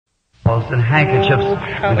and handkerchiefs.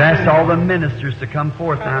 We've asked all the ministers to come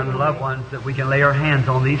forth now and the loved ones that we can lay our hands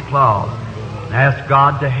on these cloths and ask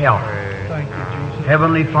God to help. Thank you, Jesus.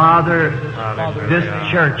 Heavenly Father, this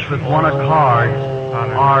church with one accord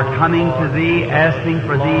are coming to Thee asking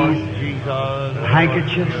for these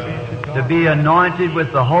handkerchiefs to be anointed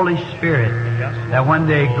with the Holy Spirit, that when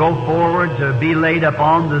they go forward to be laid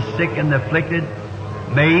upon the sick and the afflicted,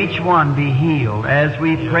 may each one be healed as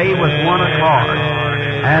we pray with one accord,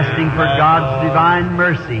 asking for God's divine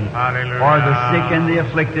mercy for the sick and the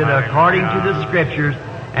afflicted according to the Scriptures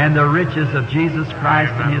and the riches of Jesus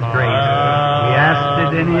Christ and His grace. We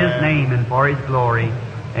ask it in His name and for His glory.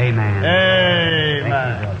 Amen. Amen. Thank you,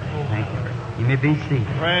 brother. Thank you. You may be seated.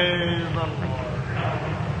 Praise the Lord.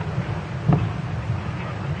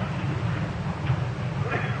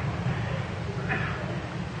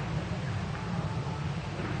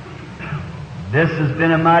 This has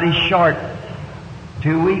been a mighty short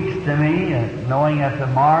 2 weeks to me, knowing that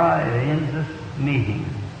tomorrow it ends this meeting.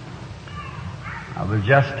 I was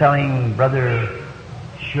just telling Brother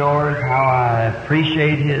Shores how I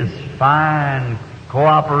appreciate his fine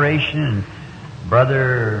cooperation,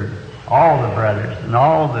 and all the brothers and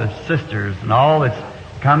all the sisters and all that's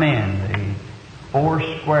come in, the Four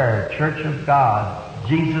Square Church of God,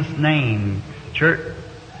 Jesus' Name, Church,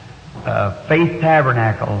 Faith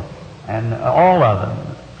Tabernacle, and all of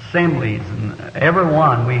them, assemblies, and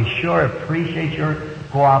everyone. We sure appreciate your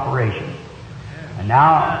cooperation. And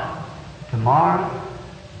now, tomorrow,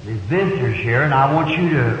 there's visitors here, and I want you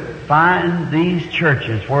to find these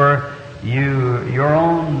churches where your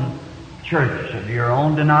own church of your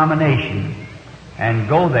own denomination, and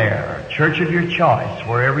go there, a church of your choice,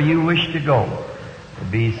 wherever you wish to go.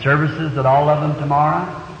 There'll be services at all of them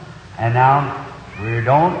tomorrow. And now,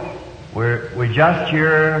 we're just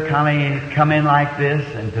here kind of come in like this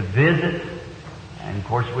and to visit. And of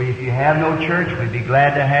course, if you have no church, we'd be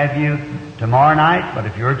glad to have you tomorrow night. But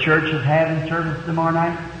if your church is having service tomorrow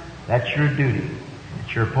night, that's your duty.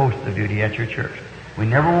 It's your post of duty at your church. We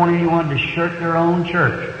never want anyone to shirk their own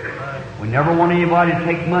church. We never want anybody to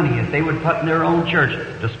take money if they would put in their own church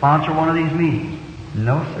to sponsor one of these meetings.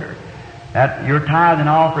 No, sir. That your tithe and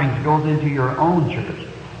offerings goes into your own church.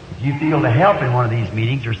 If you feel to help in one of these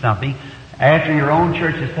meetings or something, after your own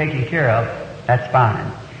church is taken care of, that's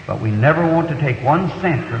fine. But we never want to take 1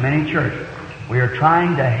 cent from any church. We are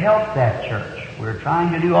trying to help that church. We're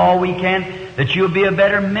trying to do all we can that you'll be a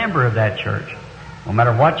better member of that church. No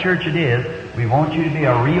matter what church it is, we want you to be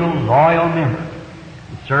a real loyal member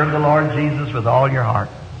and serve the Lord Jesus with all your heart.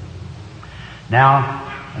 Now,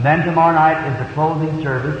 and then tomorrow night is the closing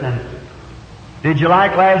service. And did you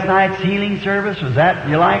like last night's healing service? You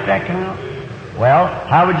like that kind of? Well,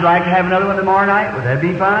 how would you like to have another one tomorrow night? Would that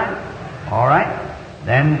be fine? All right.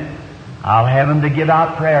 Then I'll have them to give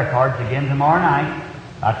out prayer cards again tomorrow night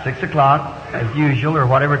about 6 o'clock, as usual, or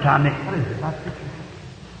whatever time what is it, about 6 o'clock?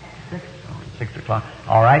 6 o'clock.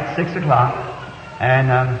 All right, 6 o'clock.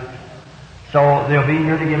 And so they'll be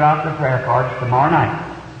here to give out the prayer cards tomorrow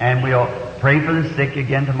night. And we'll pray for the sick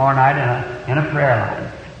again tomorrow night in a prayer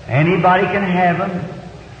line. Anybody can have them.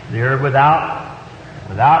 They're without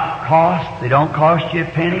cost. They don't cost you a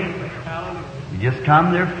penny. You just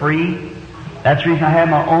come, they're free. That's the reason I have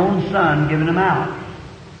my own son giving them out.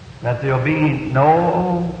 That there'll be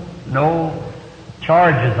no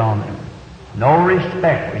charges on them. No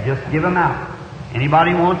respect. We just give them out.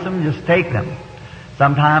 Anybody wants them, just take them.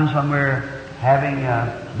 Sometimes when we're having,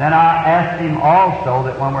 then I asked him also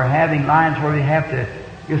that when we're having lines where we have to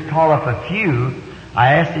just call up a few,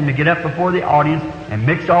 I asked him to get up before the audience and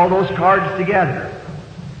mix all those cards together.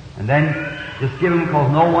 And then just give them,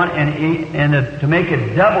 because no one, to make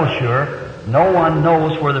it double sure, no one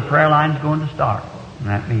knows where the prayer line's going to start in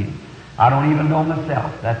that meeting. I don't even know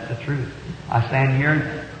myself. That's the truth. I stand here,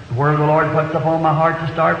 and where the Lord puts upon my heart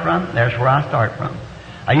to start from, there's where I start from.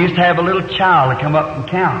 I used to have a little child to come up and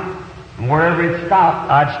count. And wherever it stopped,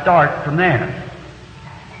 I'd start from there.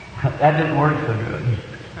 That didn't work so good.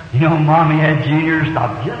 You know, Mommy had Junior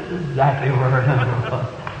stop just exactly where her number was.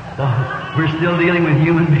 So we're still dealing with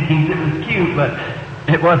human beings. It was cute, but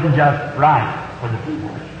it wasn't just right for the people.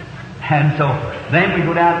 And so then we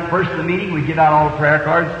go down, first of the meeting, we give out all the prayer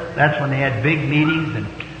cards. That's when they had big meetings, and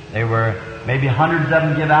they were maybe hundreds of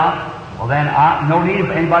them give out. Well, then no need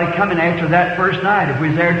of anybody coming after that first night. If we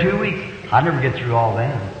was there 2 weeks, I'd never get through all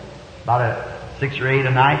them. About 6 or 8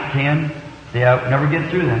 a night, 10. They never get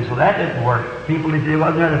through them. So that didn't work. People, if they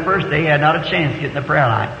wasn't there the first day, had not a chance to get in the prayer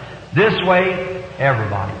line. This way,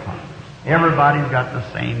 everybody comes. Everybody's got the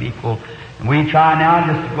same equal. And we try now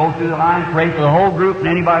just to go through the line, pray for the whole group, and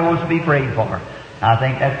anybody wants to be prayed for. I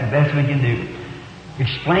think that's the best we can do.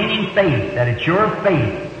 explaining faith, that it's your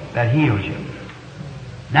faith that heals you.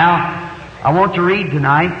 Now, I want to read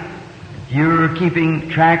tonight, if you're keeping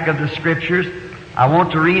track of the Scriptures, I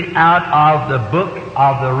want to read out of the book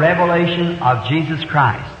of the Revelation of Jesus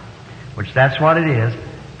Christ, which that's what it is,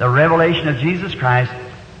 the Revelation of Jesus Christ,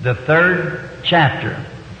 the 3rd chapter.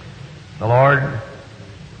 The Lord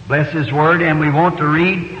bless His Word, and we want to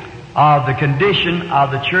read of the condition of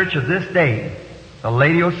the church of this day, the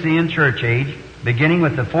Laodicean church age, beginning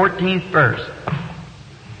with the 14th verse.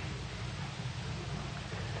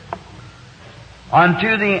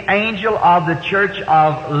 Unto the angel of the church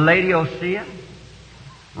of Laodicea,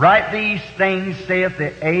 write these things, saith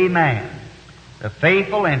the Amen, the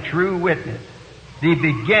faithful and true witness, the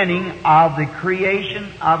beginning of the creation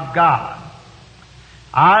of God.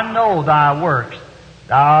 I know thy works,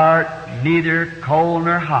 thou art neither cold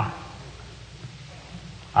nor hot.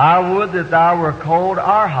 I would that thou were cold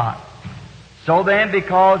or hot. So then,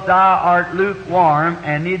 because thou art lukewarm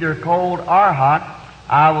and neither cold or hot,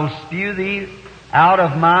 I will spew thee out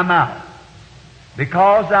of my mouth.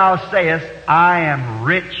 Because thou sayest, I am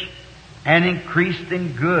rich and increased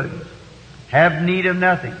in goods, have need of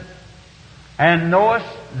nothing, and knowest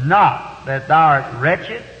not that thou art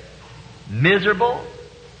wretched, miserable,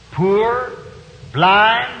 poor,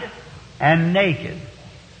 blind, and naked.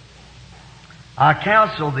 I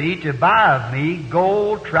counsel thee to buy of me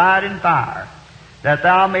gold tried in fire, that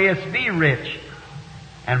thou mayest be rich,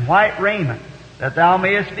 and white raiment, that thou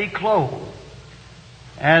mayest be clothed,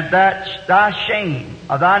 and that thy shame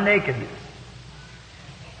of thy nakedness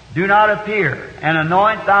do not appear, and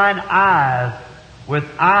anoint thine eyes with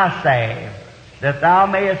eye salve, that thou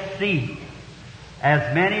mayest see.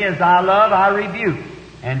 As many as I love I rebuke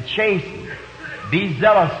and chasten. Be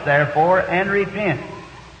zealous therefore and repent.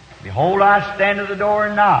 Behold, I stand at the door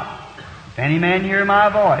and knock. If any man hear my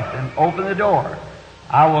voice and open the door,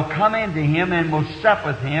 I will come into him and will sup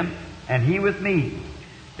with him, and he with me.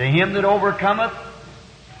 To him that overcometh,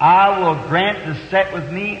 I will grant to sit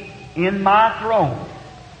with me in my throne,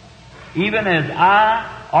 even as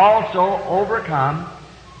I also overcome,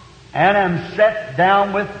 and am set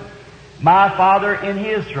down with my Father in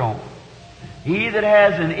His throne. He that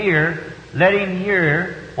has an ear, let him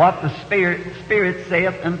hear what the Spirit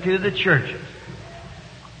saith unto the churches.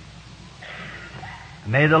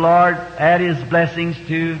 May the Lord add His blessings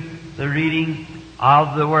to the reading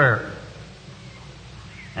of the Word.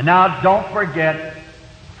 And now don't forget,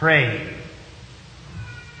 pray.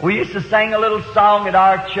 We used to sing a little song at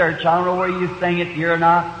our church. I don't know where you sing it here or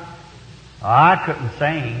not. I couldn't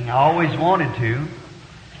sing. I always wanted to.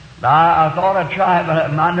 I thought I'd try,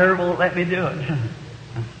 but my nerve won't let me do it.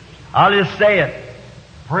 I'll just say it.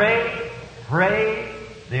 Pray, pray,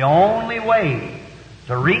 the only way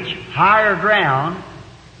to reach higher ground.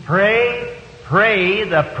 Pray, pray,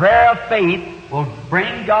 the prayer of faith will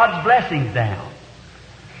bring God's blessings down.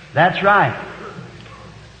 That's right.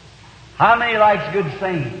 How many likes good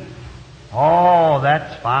singing? Oh,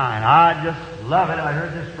 that's fine. I just love it. I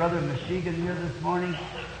heard this brother in Michigan here this morning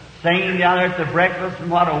singing down there at the breakfast,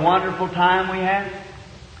 and what a wonderful time we had.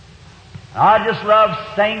 I just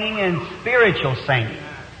love singing and spiritual singing.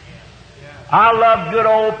 I love good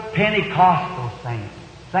old Pentecostal singing,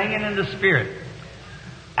 singing in the Spirit.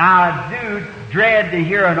 I do dread to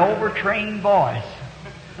hear an overtrained voice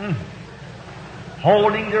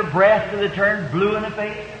holding their breath till they turn blue in the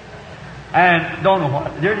face and don't know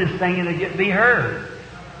what. They're just singing to be heard.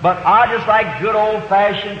 But I just like good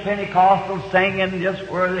old-fashioned Pentecostal singing, just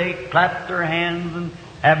where they clap their hands and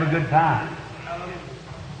have a good time.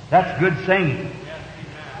 That's good singing.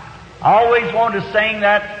 I always wanted to sing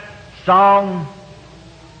that song,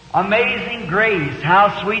 Amazing Grace,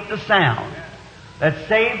 how sweet the sound that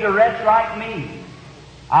saved a wretch like me.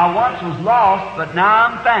 I once was lost, but now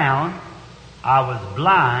I'm found. I was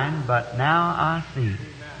blind, but now I see.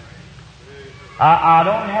 I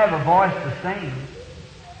don't have a voice to sing.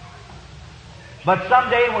 But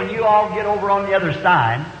someday when you all get over on the other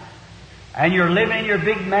side, and you're living in your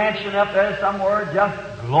big mansion up there somewhere,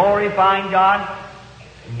 just glorifying God,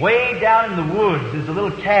 way down in the woods, there's a little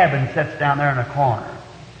cabin sits down there in a corner.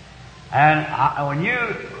 And when you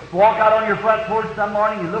walk out on your front porch some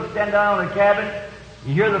morning, you look stand down on the cabin,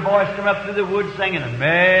 you hear the voice come up through the woods singing,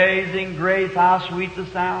 Amazing Grace, how sweet the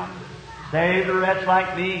sound, save a wretch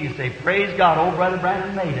like me. You say, praise God, old Brother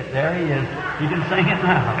Branham made it. There he is. He can sing it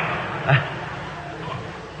now.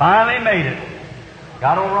 Finally made it.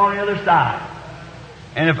 Got over on the other side.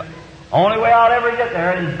 And if only way I'll ever get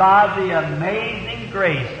there is by the amazing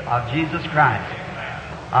grace of Jesus Christ.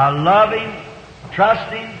 I love Him,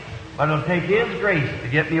 trust Him, but it'll take His grace to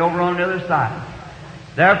get me over on the other side.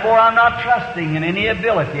 Therefore, I'm not trusting in any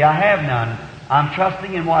ability. I have none. I'm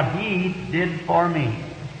trusting in what He did for me.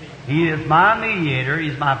 He is my mediator.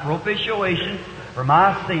 He's my propitiation for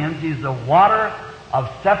my sins. He's the water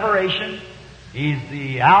of separation. He's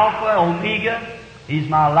the Alpha, Omega. He's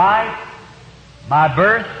my life, my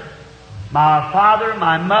birth, my father,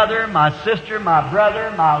 my mother, my sister, my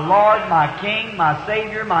brother, my Lord, my King, my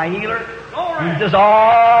Savior, my healer. He's just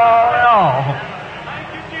all in all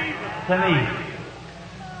to me.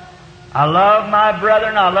 I love my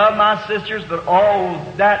brethren, I love my sisters, but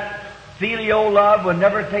oh, that filial love would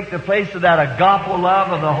never take the place of that agape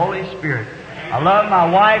love of the Holy Spirit. I love my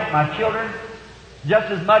wife, my children,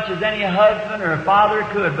 just as much as any husband or father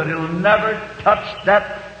could, but it'll never touch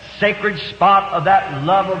that sacred spot of that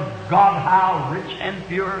love of God, how rich and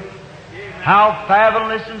pure, how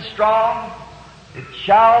fathomless and strong. It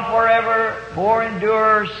shall forever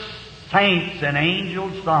endure saints and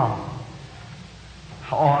angels' song.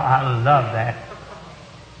 Oh, I love that.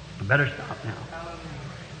 I better stop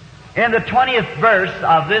now. In the 20th verse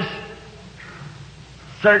of this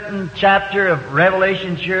certain chapter of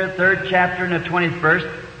Revelation, here, 3rd chapter and the 20th verse,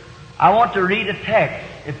 I want to read a text,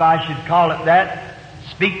 if I should call it that,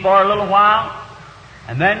 speak for a little while,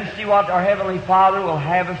 and then see what our Heavenly Father will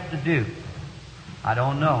have us to do. I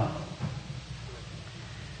don't know.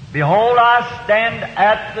 Behold, I stand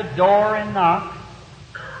at the door and knock.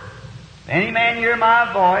 If any man hear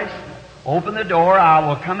my voice, open the door, I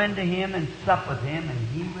will come into him and sup with him, and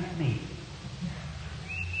he with me.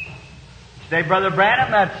 Say, Brother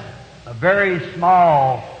Branham, that's a very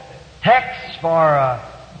small text for a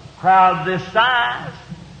crowd this size.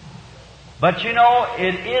 But you know,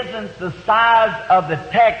 it isn't the size of the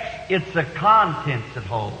text, it's the contents it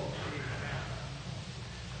holds.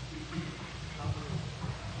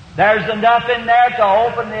 There's enough in there to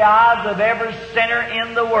open the eyes of every sinner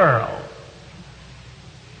in the world.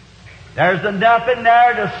 There's enough in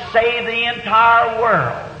there to save the entire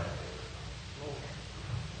world.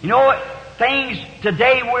 You know, things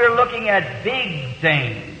today we're looking at big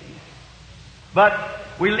things, but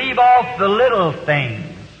we leave off the little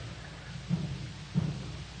things.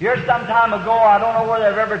 Here some time ago, I don't know whether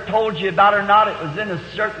I've ever told you about it or not, it was in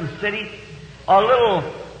a certain city. A little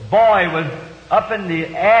boy was up in the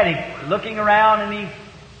attic looking around, and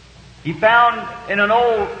he found in an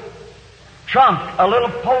old trunk a little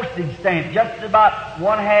postage stamp just about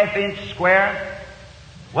 1/2 inch square.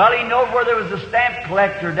 Well, he knew where there was a stamp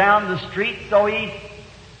collector down the street, so he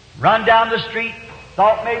run down the street,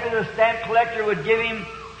 thought maybe the stamp collector would give him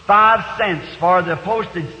 5 cents for the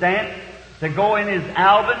postage stamp to go in his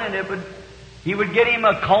album, and he would get him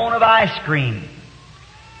a cone of ice cream.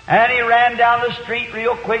 And he ran down the street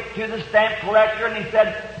real quick to the stamp collector, and he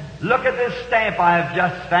said, "Look at this stamp I have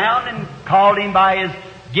just found," and called him by his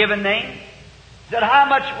given name. He said, "How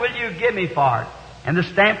much will you give me for it?" And the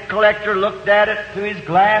stamp collector looked at it through his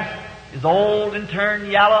glass, is old and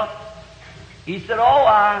turned yellow. He said,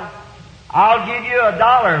 "Oh, I'll give you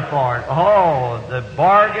 $1 for it." Oh, the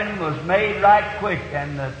bargain was made right quick,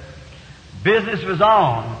 and the business was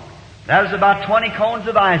on. That was about 20 cones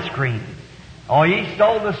of ice cream. Oh, he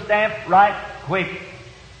sold the stamp right quick.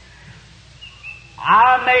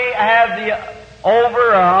 I may have the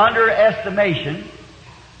over or underestimation,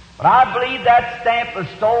 but I believe that stamp was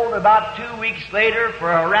sold about 2 weeks later for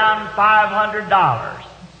around $500.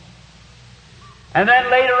 And then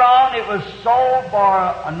later on it was sold for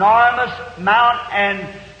an enormous amount and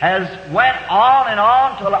has went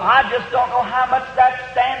on till I just don't know how much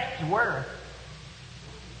that stamp's worth.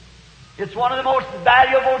 It's one of the most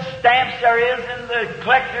valuable stamps there is in the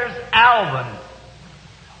collector's album.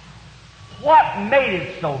 What made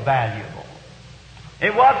it so valuable?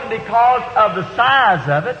 It wasn't because of the size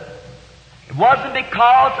of it. It wasn't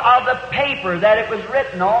because of the paper that it was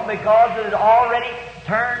written on, because it had already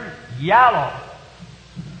turned yellow.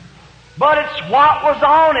 But it's what was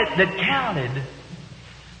on it that counted.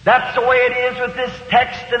 That's the way it is with this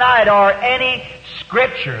text tonight, or any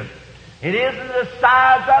Scripture. It isn't the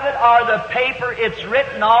size of it or the paper it's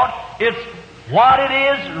written on. It's what it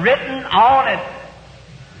is written on it.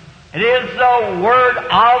 It is the Word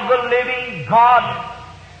of the living God,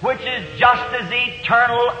 which is just as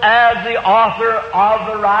eternal as the author of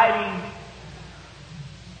the writing.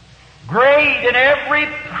 Great, and every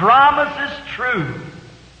promise is true.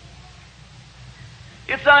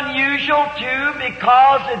 It's unusual, too,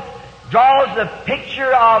 because it draws a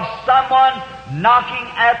picture of someone knocking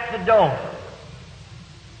at the door.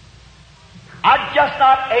 I'm just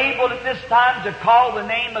not able at this time to call the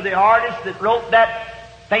name of the artist that wrote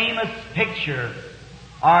that famous picture,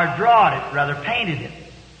 or drawed it, rather, painted it.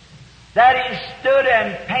 that he stood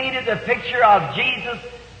and painted a picture of Jesus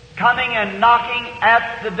coming and knocking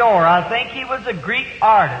at the door. I think he was a Greek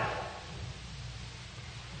artist.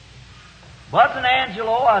 Wasn't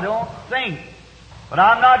Angelo, I don't think. But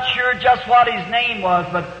I'm not sure just what his name was,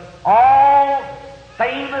 but all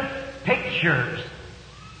famous pictures,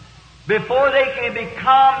 before they can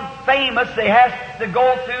become famous, they have to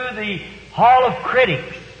go through the Hall of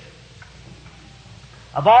Critics.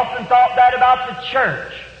 I've often thought that about the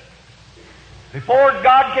church. Before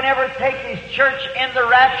God can ever take His church in the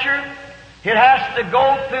rapture, it has to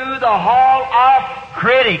go through the Hall of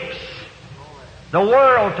Critics. The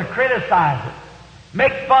world to criticize it,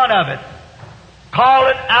 make fun of it, call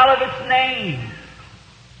it out of its name.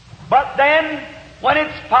 But then, when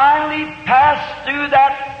it's finally passed through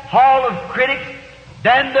that Hall of Critics,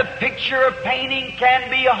 then the picture of painting can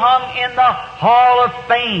be hung in the Hall of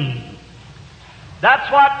Fame.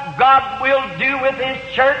 That's what God will do with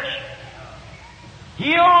His church.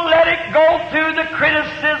 He'll let it go through the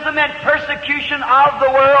criticism and persecution of the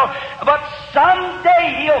world, but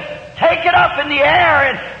someday He'll take it up in the air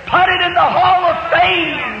and put it in the Hall of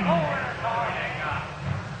Fame,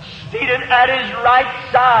 seated at His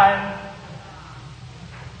right side.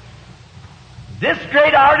 This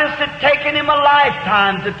great artist had taken him a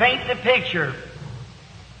lifetime to paint the picture.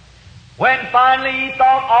 When finally he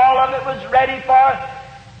thought all of it was ready for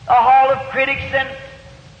the Hall of Critics, and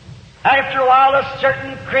after a while a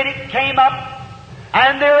certain critic came up,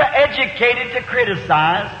 and they're educated to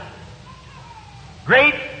criticize,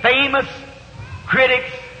 great famous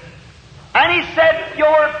critics, and he said,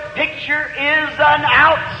 "Your picture is an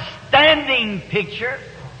outstanding picture.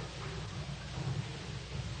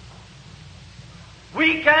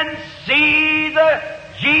 We can see the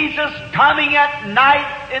Jesus coming at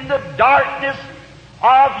night in the darkness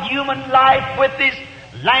of human life with His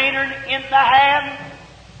lantern in the hand.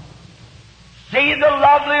 See the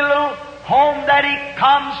lovely little home that He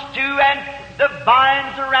comes to, and the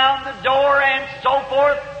vines around the door and so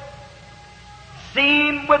forth. See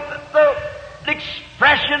Him with the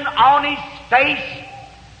expression on His face,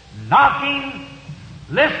 knocking,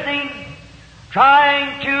 listening,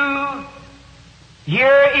 trying to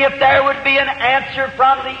hear if there would be an answer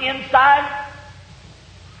from the inside."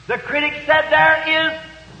 The critic said, "There is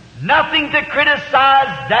nothing to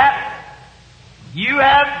criticize that. You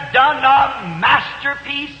have done a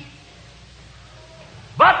masterpiece.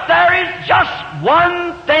 But there is just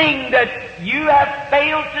one thing that you have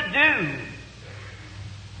failed to do."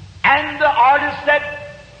 And the artist said,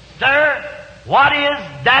 "Sir, what is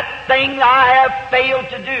that thing I have failed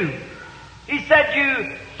to do?" He said,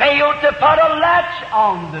 "You failed to put a latch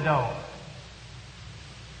on the door."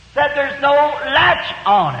 Said, "There's no latch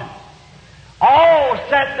on it." "Oh,"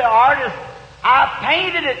 said the artist, "I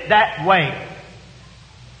painted it that way."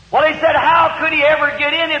 Well, he said, "How could he ever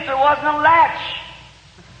get in if there wasn't a latch?"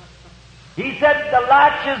 He said, "The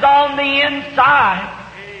latch is on the inside.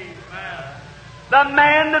 The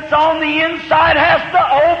man that's on the inside has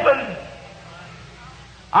to open.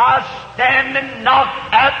 I stand and knock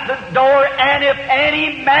at the door, and if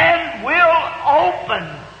any man will open."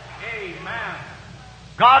 Amen.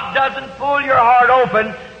 God doesn't pull your heart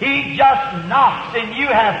open. He just knocks, and you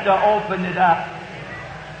have to open it up.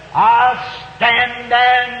 "I stand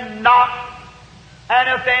and knock, and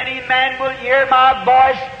if any man will hear my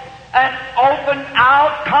voice and open,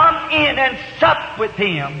 I'll come in and sup with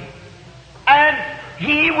him, and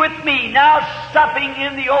he with me." Now, supping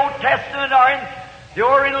in the Old Testament or in the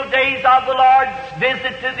Oriental days of the Lord's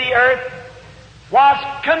visit to the earth was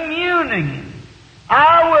communing.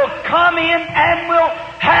 I will come in and will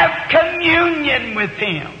have communion with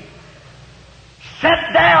Him.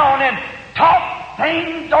 Sit down and talk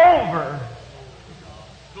things over.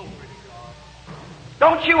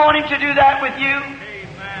 Don't you want Him to do that with you?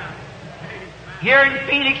 Amen. Here in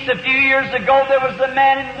Phoenix a few years ago, there was a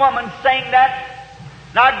man and woman saying that,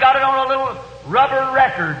 and I got it on a little rubber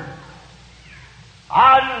record.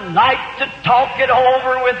 "I'd like to talk it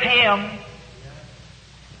over with him."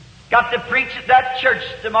 Got to preach at that church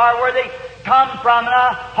tomorrow where they come from, and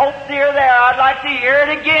I hope they're there. I'd like to hear it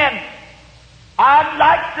again. "I'd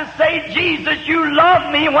like to say, Jesus, you loved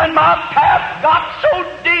me when my path got so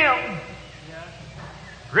dim.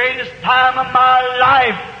 Greatest time of my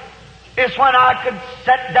life is when I could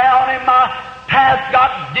sit down and my path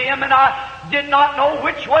got dim and I did not know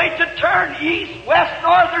which way to turn, east, west,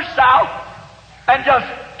 north, or south, and just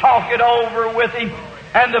talk it over with Him.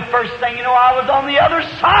 And the first thing you know, I was on the other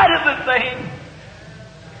side of the thing.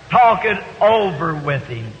 Talk it over with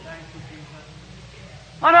Him."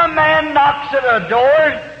 When a man knocks at a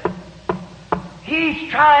door,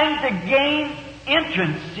 he's trying to gain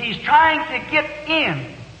entrance. He's trying to get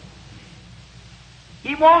in.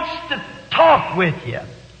 He wants to talk with you.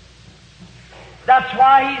 That's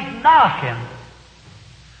why he's knocking.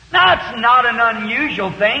 Now, it's not an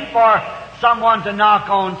unusual thing for someone to knock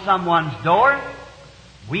on someone's door.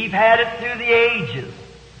 We've had it through the ages.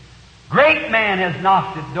 Great man has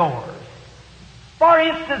knocked at doors. For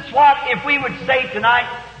instance, what if we would say tonight,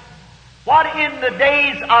 what in the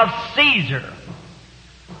days of Caesar,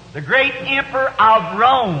 the great emperor of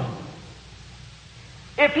Rome,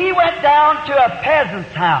 if he went down to a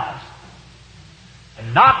peasant's house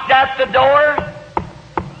and knocked at the door,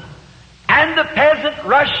 and the peasant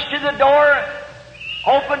rushed to the door,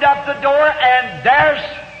 opened up the door, and there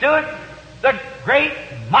stood the great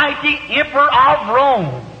mighty emperor of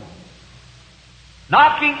Rome,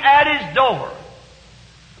 knocking at his door.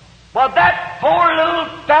 Well, that poor little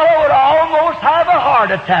fellow would almost have a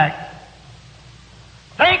heart attack.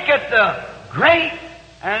 Think that the great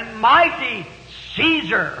and mighty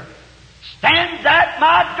Caesar stands at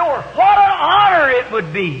my door. What an honor it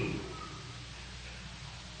would be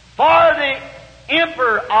for the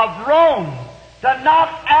emperor of Rome to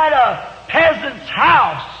knock at a peasant's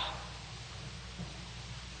house.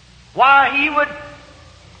 Why, he would,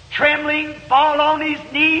 trembling, fall on his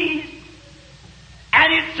knees,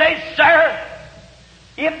 and he'd say, "Sir,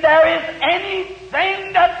 if there is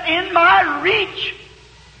anything that's in my reach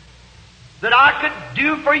that I could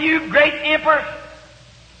do for you, great emperor,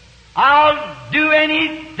 I'll do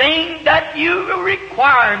anything that you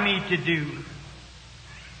require me to do.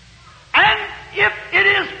 And if it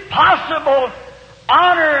is possible,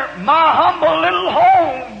 honor my humble little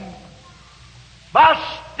home by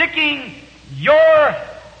sticking your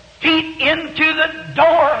feet into the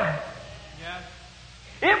door. Yes.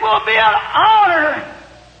 It will be an honor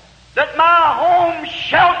that my home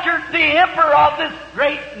sheltered the emperor of this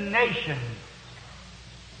great nation.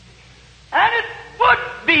 And it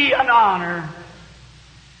would be an honor."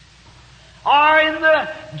 Or in the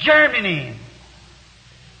Germany,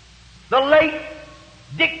 the late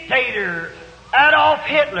dictator Adolf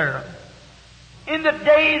Hitler, in the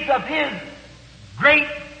days of his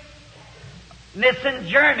greatness in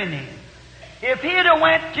Germany, if he'd have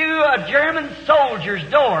went to a German soldier's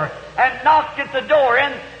door and knocked at the door,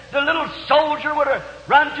 and the little soldier would have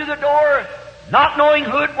run to the door, not knowing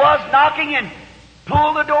who it was knocking, and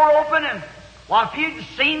pulled the door open, and well, if he'd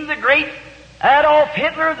seen the great Adolf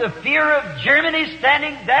Hitler, the fear of Germany,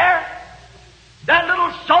 standing there, that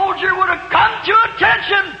little soldier would have come to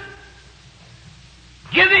attention,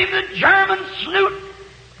 give him the German salute,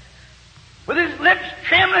 with his lips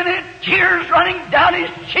trembling and tears running down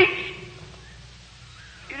his cheeks.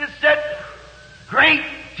 He'd have said, "Great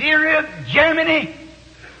fear of Germany,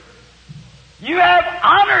 you have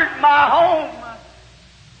honored my home.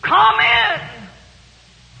 Come in.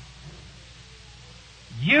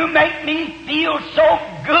 You make me feel so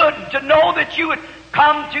good to know that you would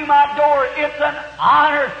come to my door. It's an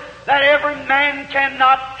honor that every man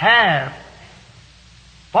cannot have.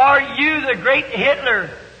 For you, the great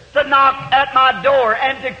Hitler, to knock at my door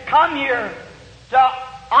and to come here to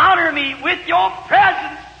honor me with your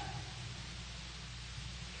presence."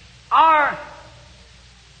 Or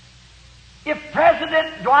if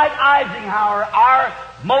President Dwight Eisenhower, our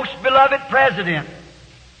most beloved president,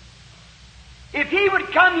 if he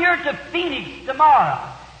would come here to Phoenix tomorrow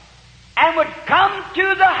and would come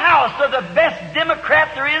to the house of the best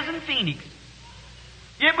Democrat there is in Phoenix,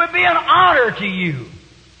 it would be an honor to you.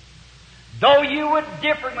 Though you would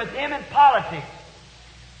differ with him in politics,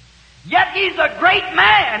 yet he's a great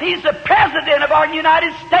man. He's the President of our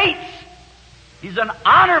United States. He's an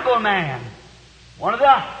honorable man. One of the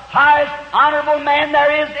highest honorable men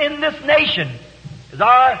there is in this nation is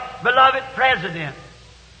our beloved President,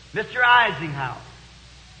 Mr. Eisenhower.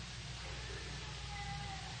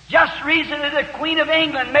 Just recently, the Queen of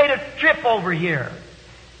England made a trip over here.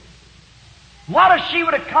 What if she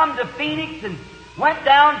would have come to Phoenix and went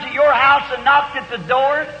down to your house and knocked at the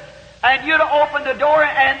door, and you'd have opened the door,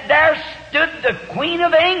 and there stood the Queen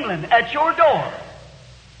of England at your door?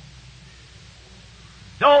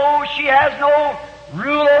 Though she has no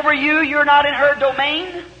rule over you, you're not in her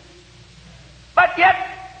domain, but yet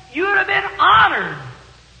you'd have been honored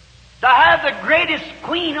to have the greatest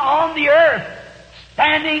queen on the earth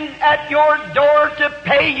standing at your door to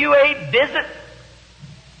pay you a visit.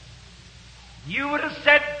 You would have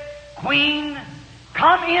said, "Queen,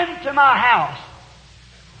 come into my house.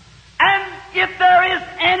 And if there is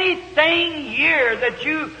anything here that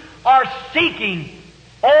you are seeking,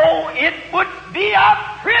 oh, it would be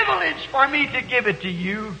a privilege for me to give it to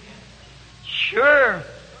you." Sure,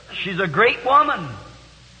 she's a great woman.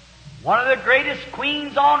 One of the greatest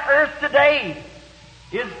queens on earth today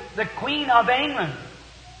is the Queen of England.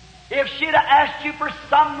 If she'd have asked you for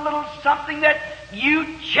some little something that you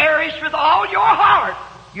cherish with all your heart,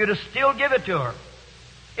 you'd have still give it to her.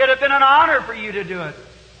 It'd have been an honor for you to do it.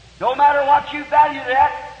 No matter what you valued it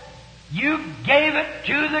at, you gave it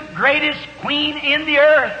to the greatest queen in the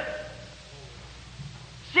earth.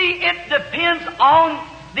 See, it depends on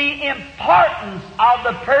the importance of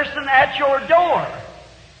the person at your door.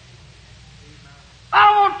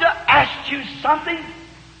 I want to ask you something.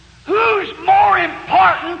 Who's more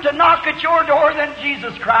important to knock at your door than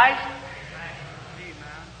Jesus Christ?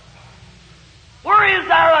 Where is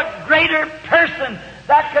there a greater person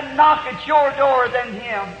that can knock at your door than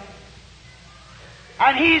Him?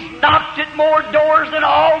 And He's knocked at more doors than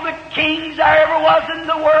all the kings there ever was in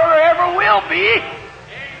the world or ever will be.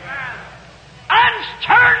 Amen. And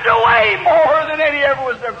turned away more than any ever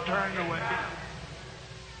was ever turned away.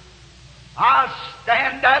 I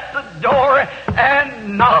stand at the door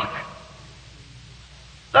and knock.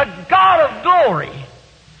 The God of glory.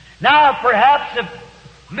 Now, perhaps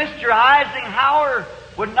if Mr. Eisenhower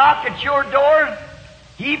would knock at your door,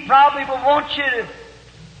 he probably would want you to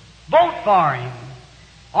vote for him.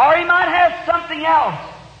 Or he might have something else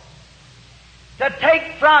to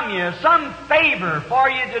take from you, some favor for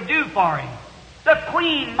you to do for him. The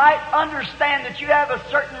Queen might understand that you have a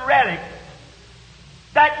certain relic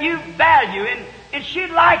that you value, and she'd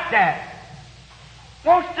like that.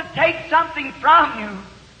 Wants to take something from you.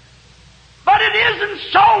 But it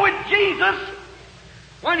isn't so with Jesus.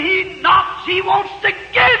 When He knocks, He wants to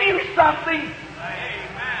give you something.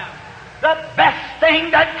 Amen. The best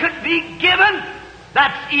thing that could be given,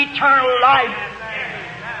 that's eternal life.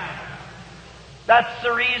 Amen. That's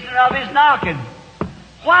the reason of His knocking.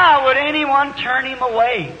 Why would anyone turn Him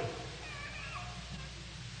away?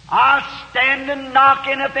 I'll stand and knock,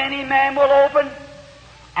 and if any man will open,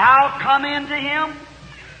 I'll come into him,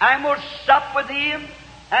 and will sup with him,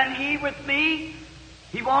 and he with me.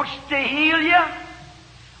 He wants to heal you,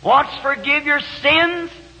 wants to forgive your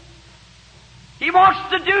sins. He wants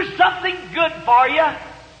to do something good for you,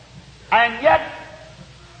 and yet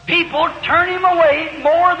people turn Him away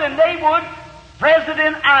more than they would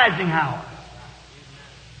President Eisenhower.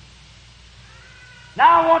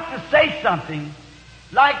 Now I want to say something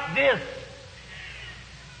like this.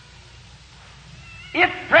 If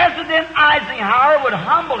President Eisenhower would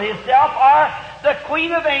humble himself, or the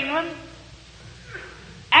Queen of England,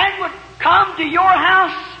 and would come to your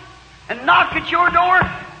house and knock at your door,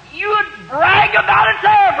 you'd brag about it to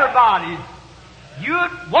everybody.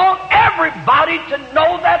 You'd want everybody to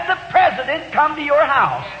know that the President come to your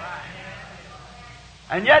house.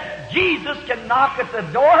 And yet Jesus can knock at the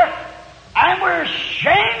door, and we're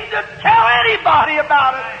ashamed to tell anybody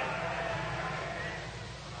about it.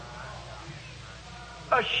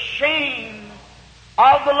 Ashamed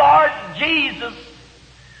of the Lord Jesus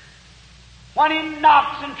when He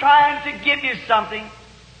knocks and trying to give you something.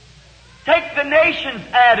 Take the nation's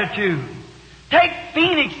attitude. Take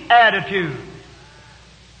Phoenix attitude.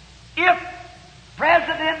 If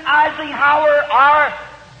President Eisenhower or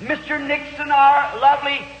Mr. Nixon, our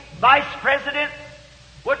lovely Vice President,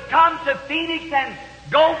 would come to Phoenix and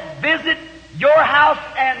go visit your house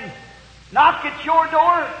and knock at your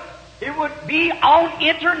door, it would be on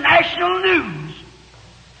international news.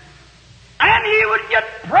 And he would get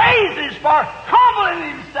praises for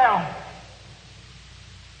humbling himself.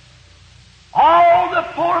 All the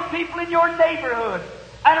poor people in your neighborhood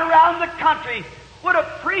and around the country would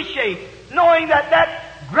appreciate knowing that that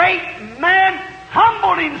great man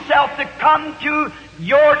humbled himself to come to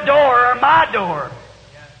your door or my door.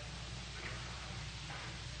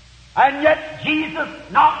 And yet Jesus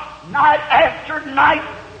knocks night after night,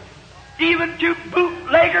 even to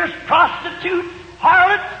bootleggers, prostitutes,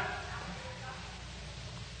 harlots,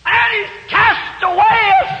 and He's cast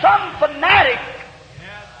away as some fanatic.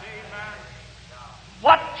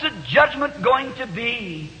 What's the judgment going to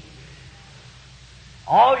be?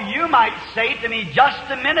 Oh, you might say to me, just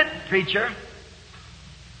a minute, preacher.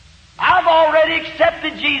 I've already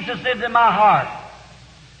accepted Jesus into my heart.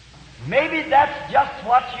 Maybe that's just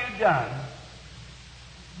what you've done.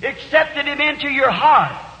 Accepted Him into your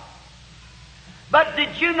heart. But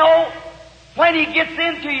did you know when He gets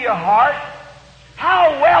into your heart,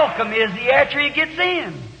 how welcome is He after He gets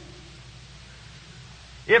in?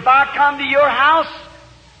 If I come to your house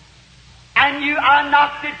and I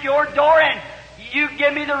knocked at your door and you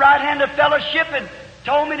give me the right hand of fellowship and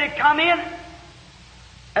told me to come in,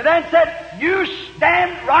 and then said, you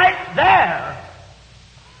stand right there.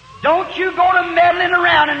 Don't you go to meddling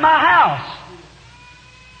around in my house.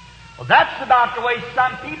 Well, that's about the way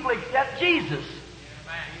some people accept Jesus.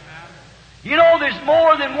 You know, there's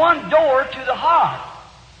more than one door to the heart.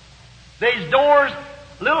 There's doors,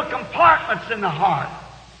 little compartments in the heart.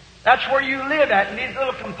 That's where you live at, in these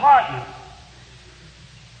little compartments.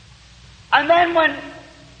 And then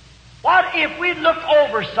what if we look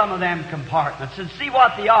over some of them compartments and see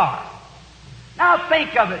what they are? Now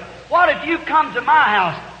think of it. What if you come to my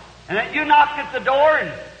house and you knock at the door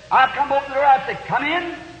and I come over the door, I say, come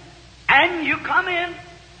in, and you come in.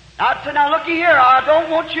 I said, now looky here, I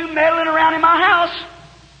don't want you meddling around in my house.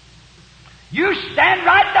 You stand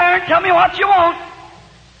right there and tell me what you want.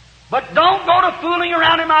 But don't go to fooling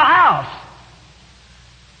around in my house.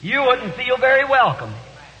 You wouldn't feel very welcome.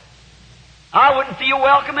 I wouldn't feel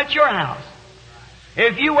welcome at your house.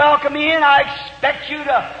 If you welcome me in, I expect you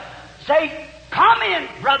to say, come in,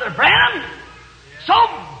 Brother Branham. So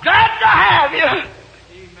glad to have you.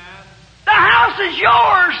 The house is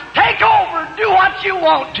yours. Take over. Do what you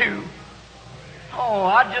want to. Oh,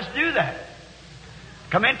 I'd just do that.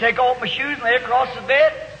 Come in, take off my shoes and lay across the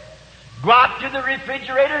bed. Go out to the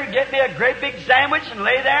refrigerator and get me a great big sandwich and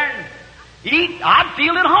lay there and eat. I'd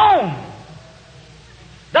feel at home.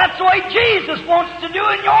 That's the way Jesus wants to do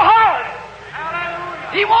in your heart.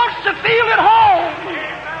 Hallelujah. He wants to feel at home.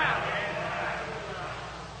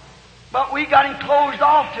 But we got him closed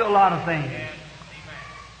off to a lot of things.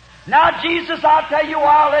 Now, Jesus, I'll tell you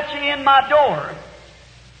why I'll let you in my door.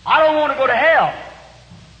 I don't want to go to hell.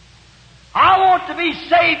 I want to be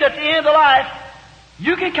saved at the end of life.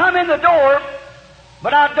 You can come in the door,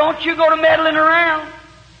 but now don't you go to meddling around.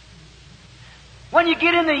 When you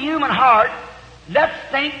get in the human heart, let's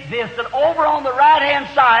think this, that over on the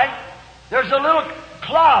right-hand side, there's a little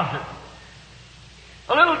closet,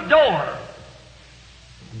 a little door.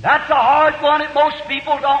 That's a hard one that most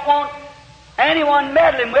people don't want anyone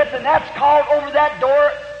meddling with, and that's called over that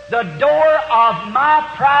door, the door of my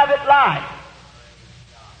private life.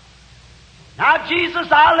 Now, Jesus,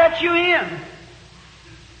 I'll let you in.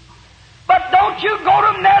 But don't you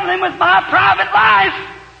go to meddling with my private life.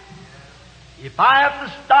 If I have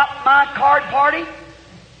to stop my card party,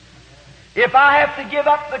 if I have to give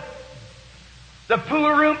up the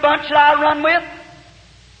pool room bunch that I run with,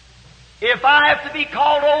 if I have to be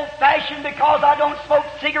called old-fashioned because I don't smoke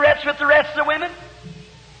cigarettes with the rest of the women,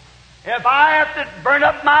 if I have to burn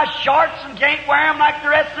up my shorts and can't wear them like the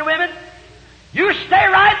rest of the women, you stay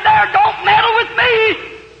right there. Don't meddle with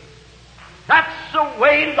me. That's the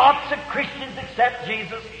way lots of Christians accept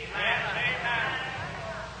Jesus.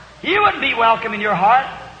 He wouldn't be welcome in your heart.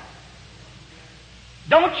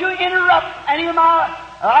 Don't you interrupt any of my...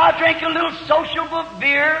 I'll drink a little sociable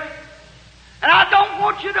beer, and I don't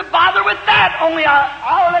want you to bother with that. Only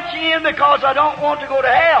I'll let you in because I don't want to go to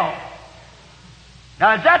hell.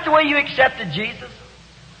 Now, is that the way you accepted Jesus?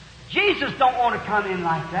 Jesus don't want to come in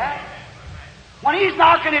like that. When He's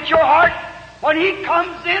knocking at your heart, when He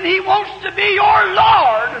comes in, He wants to be your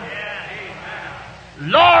Lord.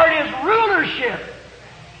 Lord is rulership.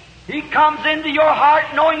 He comes into your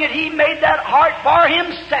heart knowing that He made that heart for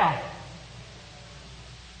Himself.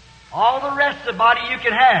 All the rest of the body you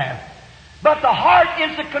can have. But the heart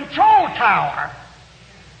is the control tower.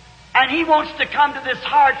 And He wants to come to this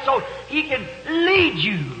heart so He can lead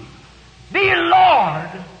you. Be Lord.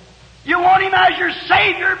 You want Him as your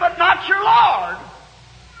Savior, but not your Lord.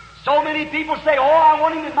 So many people say, oh, I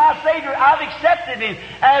want Him as my Savior. I've accepted Him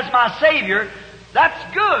as my Savior.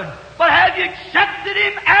 That's good. But have you accepted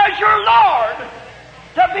Him as your Lord?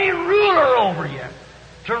 To be ruler over you.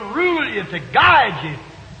 To rule you, to guide you.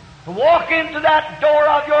 To walk into that door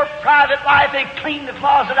of your private life and clean the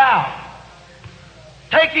closet out.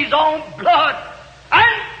 Take His own blood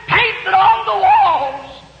and paint it on the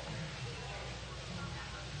walls.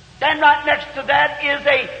 Then right next to that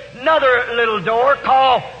is another little door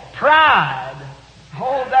called pride.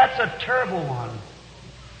 Oh, that's a terrible one.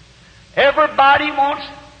 Everybody wants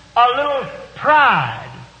a little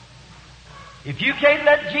pride. If you can't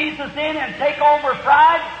let Jesus in and take over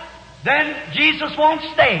pride, then Jesus won't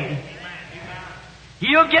stay.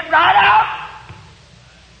 He'll get right out.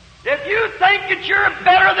 If you think that you're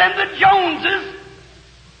better than the Joneses,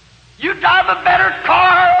 you drive a better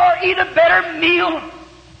car or eat a better meal,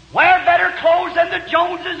 wear better clothes than the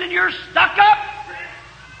Joneses, and you're stuck up,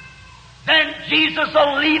 then Jesus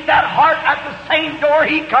will leave that heart at the same door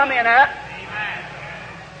He come in at.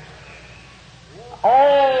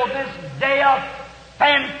 Oh, this day of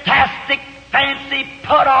fantastic, fancy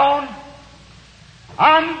put on.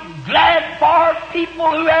 I'm glad for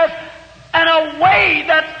people who has in a way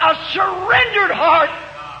that's a surrendered heart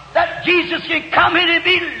that Jesus can come in and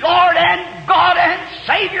be Lord and God and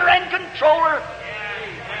Savior and Controller.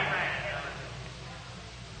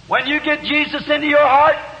 When you get Jesus into your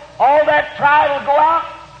heart, all that pride will go out.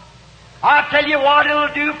 I'll tell you what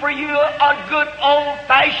it'll do for you. A good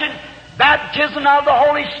old-fashioned baptism of the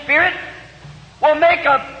Holy Spirit will make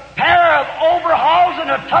a pair of overalls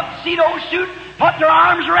and a tuxedo suit, put their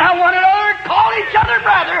arms around one another and call each other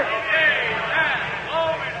brother.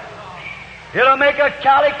 It'll make a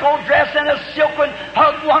calico dress and a silk one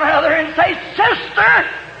hug one another and say,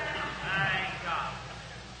 sister.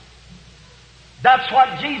 That's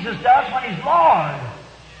what Jesus does when He's Lord.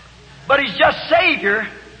 But He's just Savior.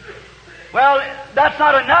 Well, that's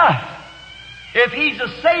not enough. If He's a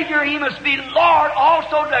Savior, He must be Lord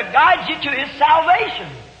also to guide you to His salvation.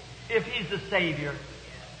 If He's the Savior.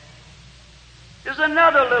 There's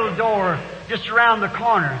another little door just around the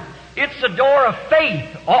corner. It's the door of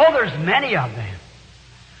faith. Oh, there's many of them.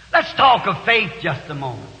 Let's talk of faith just a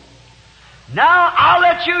moment. Now, I'll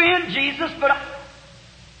let you in, Jesus, but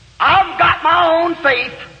I've got my own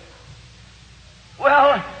faith.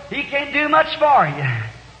 Well, He can't do much for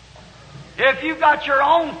you. If you've got your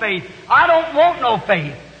own faith, I don't want no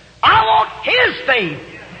faith. I want His faith.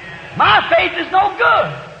 My faith is no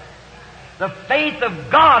good. The faith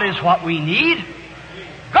of God is what we need.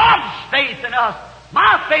 God's faith in us.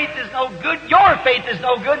 My faith is no good. Your faith is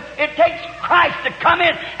no good. It takes Christ to come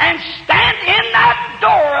in and stand in that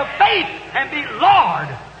door of faith and be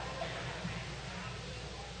Lord.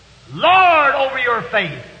 Lord over your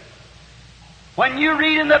faith. When you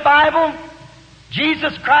read in the Bible,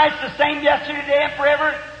 Jesus Christ the same yesterday, today, and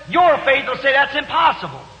forever, your faith will say that's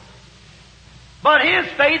impossible. But His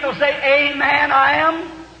faith will say, Amen, I am.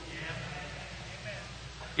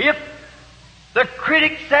 If the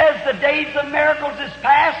critic says the days of miracles is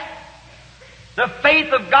past, the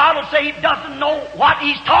faith of God will say he doesn't know what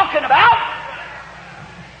he's talking about.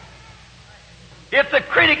 If the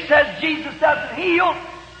critic says Jesus doesn't heal,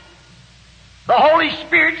 the Holy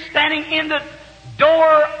Spirit standing in the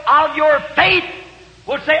door of your faith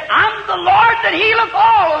will say, I'm the Lord that healeth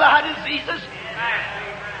all of thy diseases.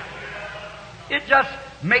 It just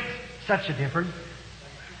makes such a difference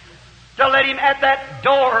to let Him at that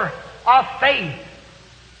door of faith.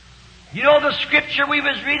 You know the scripture we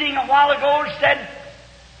was reading a while ago said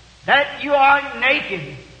that you are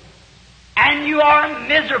naked and you are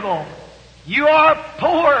miserable. You are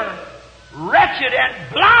poor, wretched,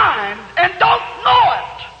 and blind and don't know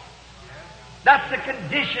it. That's the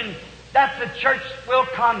condition that the church will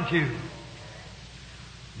come to.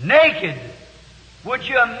 Naked. Would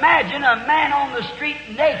you imagine a man on the street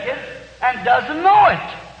naked and doesn't know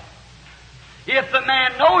it? If the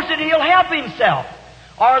man knows it, he'll help himself.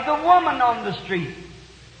 Or the woman on the street.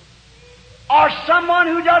 Or someone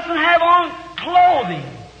who doesn't have on clothing.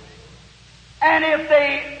 And if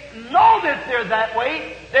they know that they're that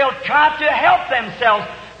way, they'll try to help themselves.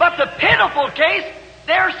 But the pitiful case,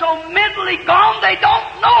 they're so mentally gone they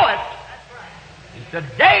don't know it.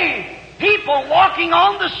 Today, people walking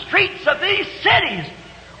on the streets of these cities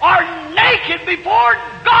are naked before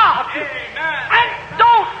God. Amen. And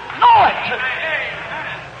don't know it.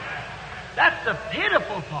 Amen. That's the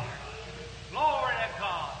pitiful part. Glory to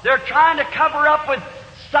God. They're trying to cover up with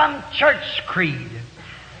some church creed.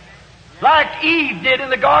 Like Eve did in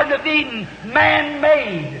the Garden of Eden,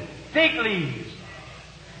 man-made fig leaves.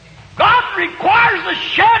 God requires a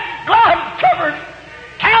shed blood-covered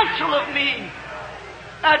counsel of me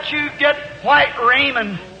that you get white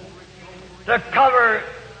raiment to cover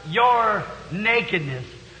your nakedness.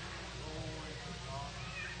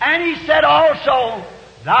 And He said also,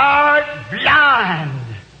 thou art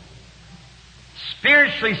blind,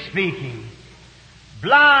 spiritually speaking.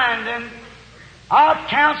 Blind, and I'll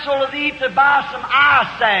counsel thee to buy some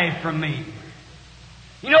eye salve from me.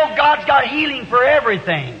 You know, God's got healing for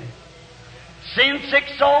everything. Sin-sick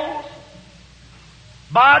souls,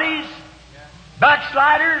 bodies,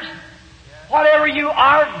 backsliders, whatever you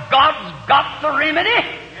are, God's got the remedy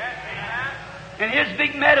in His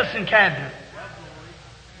big medicine cabinet.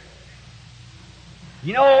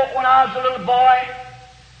 You know, when I was a little boy,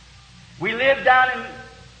 we lived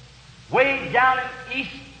way down in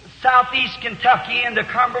southeast Kentucky in the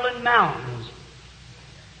Cumberland Mountains.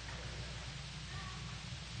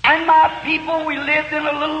 And my people, we lived in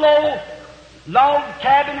a little old log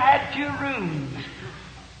cabin, had 2 rooms.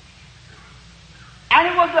 And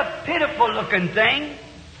it was a pitiful looking thing.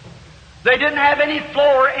 They didn't have any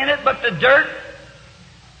floor in it but the dirt.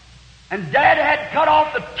 And Dad had cut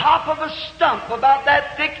off the top of a stump about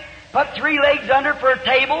that thick, put 3 legs under for a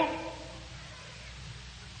table.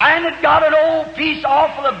 And had got an old piece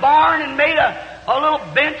off of the barn and made a little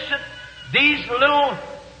bench that these little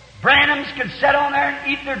Branhams could sit on there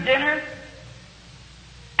and eat their dinner.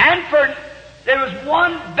 And for there was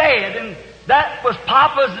one bed, and that was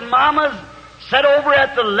Papa's and Mama's, set over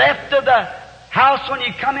at the left of the house when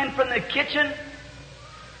you come in from the kitchen.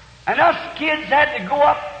 And us kids had to go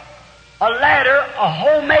up a ladder, a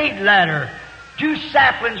homemade ladder, 2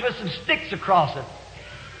 saplings with some sticks across it.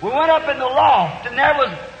 We went up in the loft, and there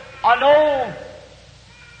was an old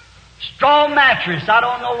straw mattress. I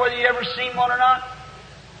don't know whether you ever seen one or not.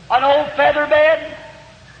 An old feather bed.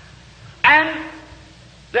 And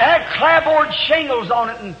they had clapboard shingles on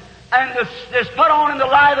it, and this put on in the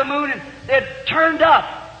light of the moon, and they'd turned up.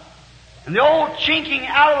 And the old chinking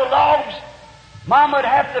out of the logs, Mama would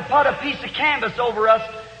have to put a piece of canvas over us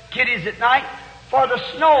kiddies at night, for the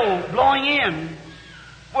snow blowing in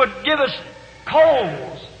would give us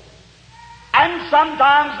colds. And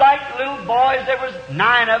sometimes, like little boys, there was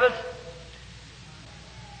 9 of us,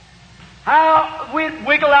 how we'd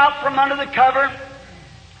wiggle out from under the cover,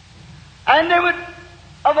 and they would,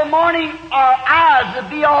 of a morning, our eyes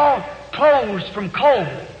would be all closed from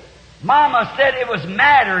cold. Mama said it was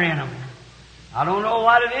matter in them. I don't know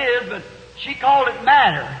what it is, but she called it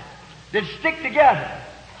matter. They'd stick together.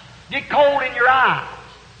 Get cold in your eyes.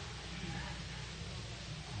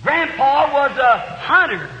 Grandpa was a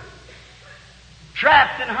hunter.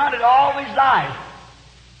 Trapped and hunted all his life.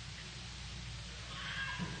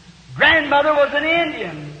 Grandmother was an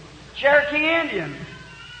Indian, Cherokee Indian.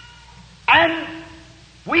 And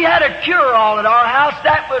we had a cure-all at our house.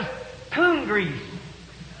 That was coon grease.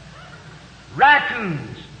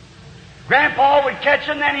 Raccoons. Grandpa would catch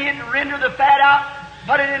them, then he'd render the fat out,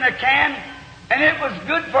 put it in a can, and it was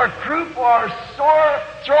good for croup or sore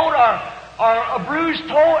throat or a bruised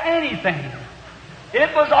toe, anything.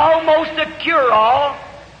 It was almost a cure-all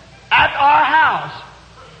at our house.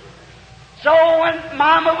 So when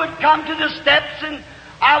Mama would come to the steps, and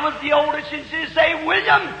I was the oldest, and she'd say,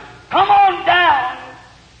 "William, come on down."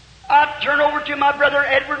 I'd turn over to my brother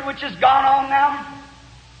Edward, which is gone on now.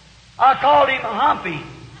 I called him Humpy.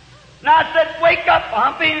 And I said, "Wake up,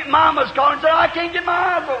 Humpy." Mama's calling and said, "I can't get my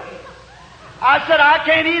eyes open." I said, "I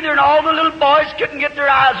can't either." And all the little boys couldn't get their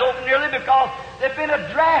eyes open nearly because there'd been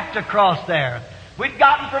a draft across there. We'd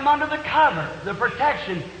gotten from under the cover, the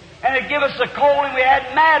protection, and it'd give us a cold, and we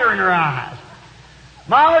had matter in our eyes.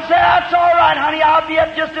 Mama said, "That's all right, honey. I'll be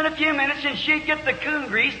up just in a few minutes." And she'd get the coon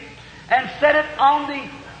grease and set it on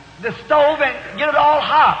the stove and get it all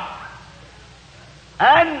hot.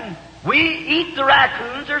 And we eat the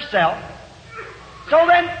raccoons herself. So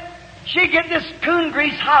then she'd get this coon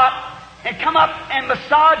grease hot and come up and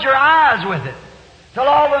massage her eyes with it till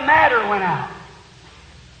all the matter went out.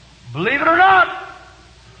 Believe it or not,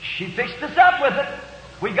 she fixed us up with it.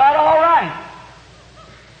 We got all right.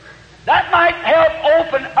 That might help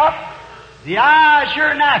open up the eyes,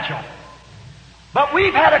 your natural. But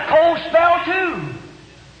we've had a cold spell too.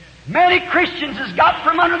 Many Christians has got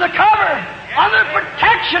from under the cover, under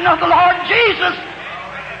protection of the Lord Jesus.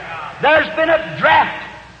 There's been a draft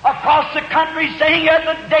across the country saying that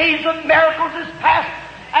the days of miracles is past,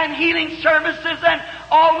 and healing services and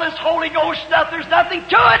all this Holy Ghost stuff, there's nothing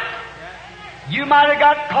to it. You might have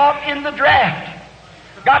got caught in the draft.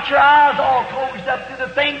 Got your eyes all closed up to the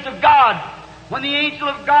things of God. When the angel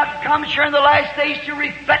of God comes here in the last days to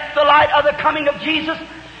reflect the light of the coming of Jesus,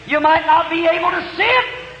 you might not be able to see it.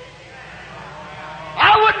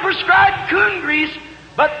 I wouldn't prescribe coon grease,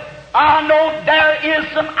 but I know there is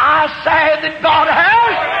some eye salve that God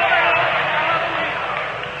has.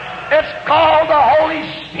 It's called the Holy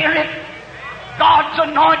Spirit, God's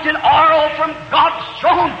anointed oil from God's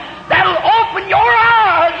throne. That'll open your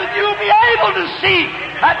eyes and you'll be able to see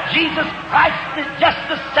that Jesus Christ is just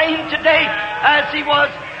the same today as He was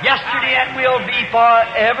yesterday and will be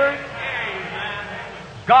forever.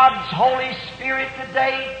 God's Holy Spirit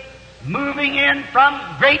today moving in from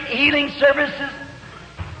great healing services,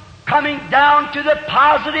 coming down to the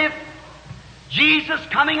positive. Jesus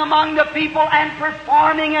coming among the people and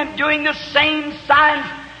performing and doing the same signs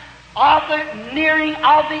of the nearing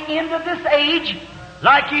of the end of this age,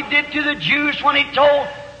 like He did to the Jews when He told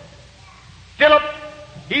Philip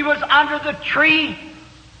he was under the tree,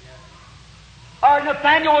 or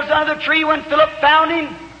Nathanael was under the tree when Philip found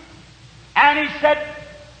him, and he said,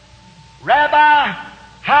 "Rabbi,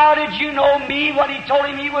 how did you know me?" When he told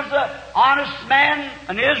him he was an honest man,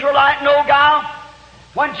 an Israelite, no guile.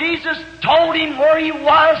 When Jesus told him where he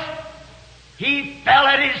was, he fell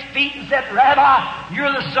at His feet and said, "Rabbi,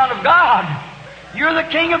 you're the Son of God. You're the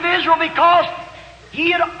King of Israel," because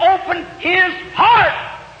he had opened his heart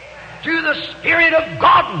to the Spirit of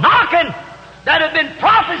God knocking that had been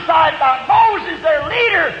prophesied by Moses, their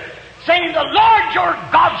leader, saying, the Lord your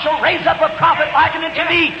God shall raise up a prophet like unto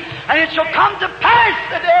me, and it shall come to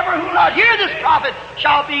pass that ever who will not hear this prophet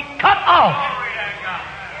shall be cut off.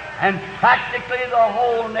 And practically the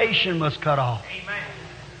whole nation was cut off.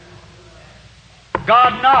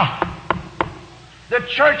 God knocked. The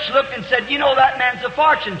church looked and said, you know that man's a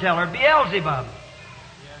fortune teller, Beelzebub.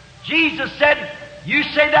 Jesus said, you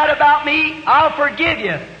say that about me, I'll forgive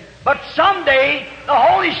you. But someday the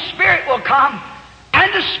Holy Spirit will come,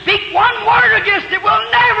 and to speak one word against it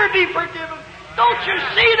will never be forgiven. Don't you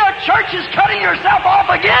see the church is cutting herself off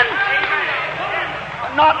again?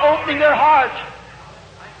 And not opening their heart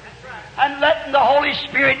and letting the Holy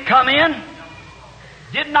Spirit come in.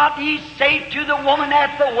 Did not He say to the woman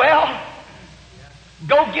at the well,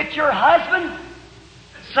 go get your husband?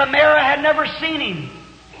 Samaritan had never seen him,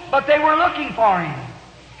 but they were looking for him.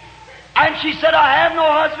 And she said, I have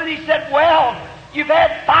no husband. He said, well, you've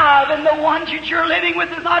had 5, and the one that you're living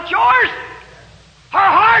with is not yours. Her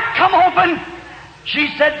heart come open.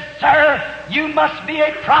 She said, sir, you must be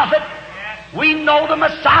a prophet. We know the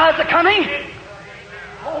Messiah's a-coming.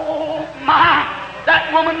 Oh, my.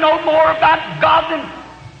 That woman knows more about God than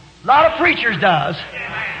a lot of preachers does.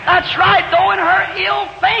 That's right, though, in her ill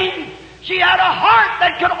fame, she had a heart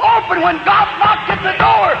that could open when God knocked at the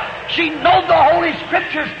door. She knowed the Holy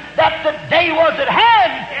Scriptures that the day was at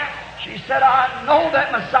hand. She said, I know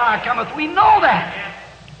that Messiah cometh. We know that.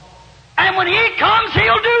 And when He comes,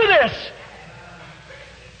 He'll do this.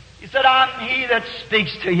 He said, I'm He that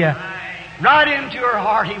speaks to you. Right into her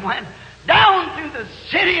heart He went. Down through the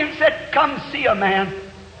city and said, come see a man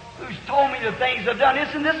who's told me the things I've done.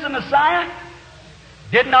 Isn't this the Messiah?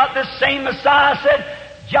 Did not this same Messiah said,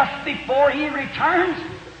 just before He returns,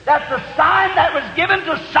 that the sign that was given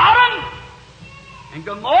to Sodom and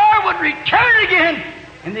Gomorrah would return again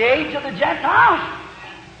in the age of the Gentiles?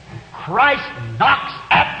 Christ knocks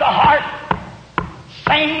at the heart,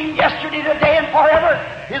 same yesterday, today, and forever.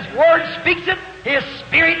 His Word speaks it. His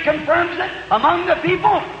Spirit confirms it among the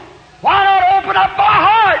people. Why not open up our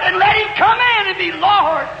heart and let Him come in and be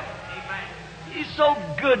Lord? He's so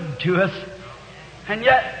good to us, and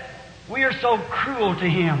yet we are so cruel to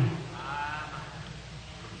Him.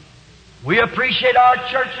 We appreciate our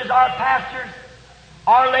churches, our pastors,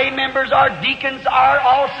 our lay members, our deacons, our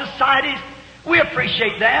all societies. We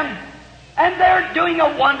appreciate them. And they're doing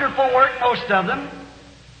a wonderful work, most of them.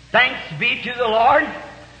 Thanks be to the Lord.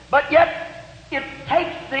 But yet, it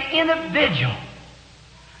takes the individual.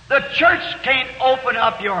 The church can't open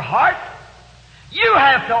up your heart. You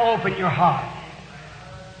have to open your heart.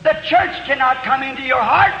 The church cannot come into your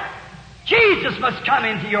heart. Jesus must come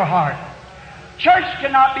into your heart. Church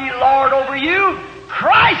cannot be Lord over you.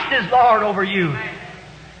 Christ is Lord over you.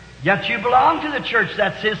 Yet you belong to the church.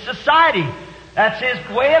 That's His society. That's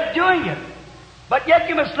His way of doing it. But yet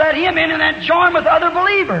you must let Him in and then join with other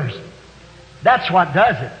believers. That's what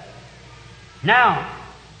does it. Now,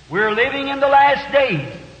 we're living in the last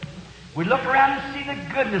days. We look around and see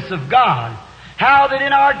the goodness of God. How that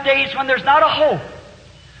in our days when there's not a hope.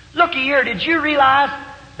 Looky here, did you realize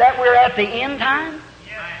that we're at the end time?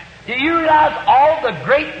 Do you realize all the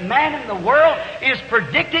great man in the world is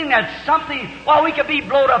predicting that something, well, we could be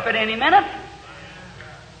blowed up at any minute?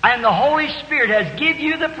 And the Holy Spirit has given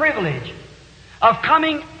you the privilege of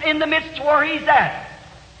coming in the midst where He's at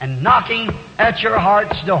and knocking at your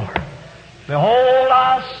heart's door. Behold,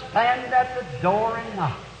 I stand at the door and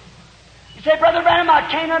knock. You say, Brother Branham, I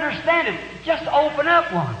can't understand it. Just open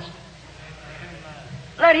up once.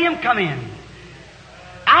 Let Him come in.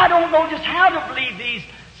 I don't know just how to believe these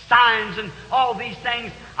signs and all these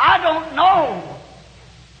things. I don't know.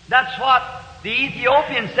 That's what the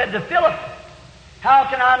Ethiopian said to Philip. How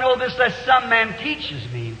can I know this unless some man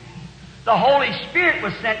teaches me? The Holy Spirit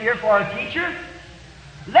was sent here for a teacher.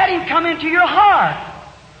 Let Him come into your heart.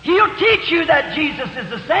 He'll teach you that Jesus is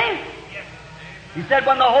the same. He said,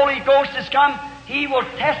 when the Holy Ghost has come, He will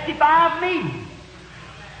testify of me.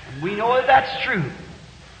 And we know that that's true.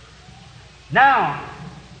 Now,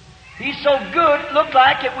 He's so good, it looked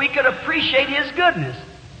like that we could appreciate His goodness.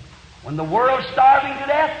 When the world's starving to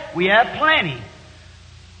death, we have plenty.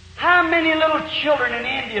 How many little children in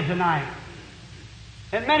India tonight,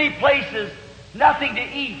 in many places, nothing to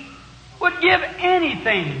eat, would give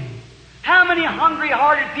anything? How many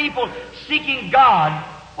hungry-hearted people seeking God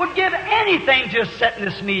would give anything to sit in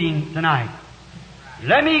this meeting tonight?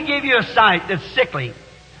 Let me give you a sight that's sickly.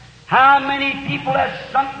 How many people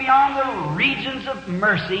have sunk beyond the regions of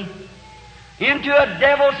mercy into a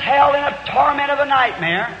devil's hell and a torment of a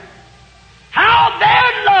nightmare? How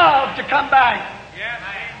they'd love to come back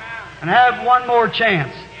and have one more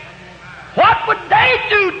chance. What would they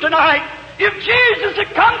do tonight If Jesus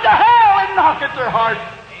had come to hell and knocked at their heart,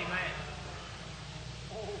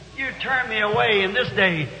 you turn me away in this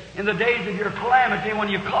day, in the days of your calamity, when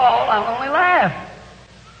you call, I'll only laugh.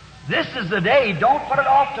 This is the day. Don't put it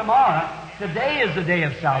off tomorrow. Today is the day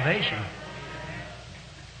of salvation.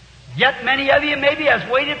 Yet many of you maybe has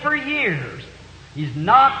waited for years. He's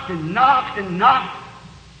knocked and knocked and knocked.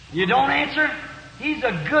 You don't answer? He's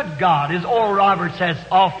a good God, as Oral Roberts has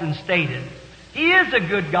often stated. He is a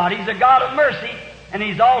good God. He's a God of mercy, and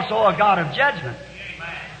He's also a God of judgment.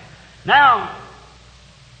 Now,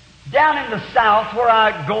 down in the South, where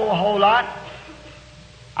I go a whole lot,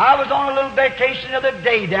 I was on a little vacation the other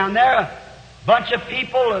day down there. A bunch of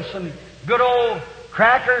people, some good old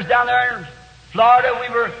crackers down there in Florida.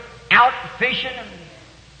 We were out fishing, and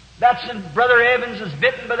that's when Brother Evans was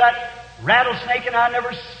bitten by that rattlesnake, and I'd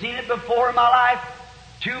never seen it before in my life.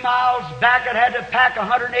 2 miles back, I'd had to pack a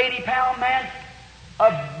 180-pound man,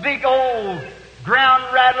 a big old ground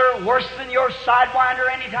rattler, worse than your sidewinder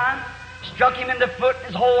any time. Struck him in the foot,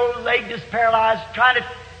 his whole leg just paralyzed, trying to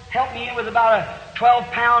help me in with about a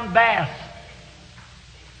 12-pound bass.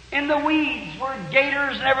 In the weeds were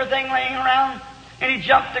gators and everything laying around, and he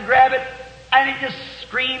jumped to grab it, and he just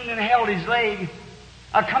screamed and held his leg.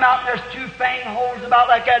 I come out, and there's 2 fang holes about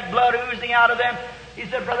like that, blood oozing out of them. He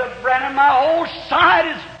said, Brother Branham, my whole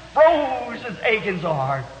side is froze. It's aching so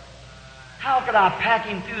hard. How could I pack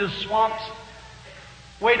him through the swamps?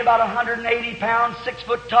 Weighed about 180 pounds, 6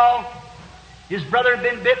 foot tall. His brother had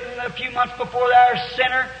been bitten a few months before there,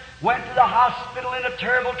 sinner, went to the hospital in a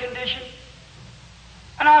terrible condition.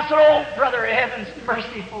 And I said, oh, Brother Evans,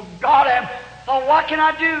 merciful God, what can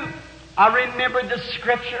I do? I remembered the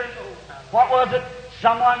scripture. What was it?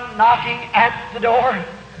 Someone knocking at the door.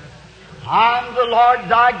 I'm the Lord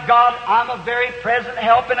thy God. I'm a very present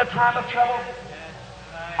help in a time of trouble.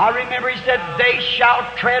 I remember he said, they shall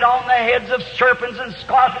tread on the heads of serpents and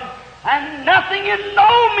scorpions, and nothing in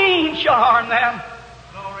no means shall harm them.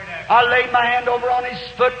 I laid my hand over on his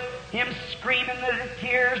foot, him screaming, the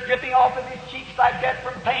tears dripping off of his cheeks like that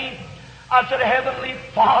from pain. I said, Heavenly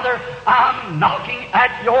Father, I'm knocking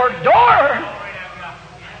at your door.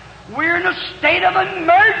 We're in a state of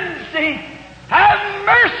emergency. Have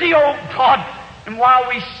mercy, oh God. And while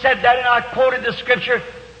we said that and I quoted the scripture,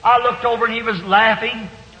 I looked over and he was laughing.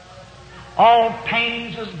 All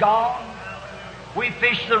pains was gone. We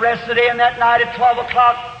fished the rest of the day, and that night at 12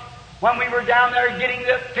 o'clock, when we were down there getting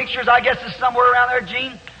the pictures, I guess it's somewhere around there,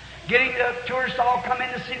 Gene, getting the tourists all come in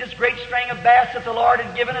to see this great string of bass that the Lord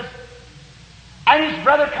had given us. And his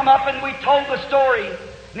brother come up and we told the story.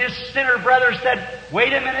 And his sinner brother said,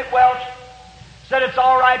 wait a minute, Welch. Said it's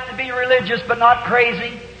all right to be religious but not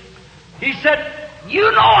crazy. He said,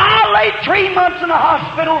 you know I lay 3 months in the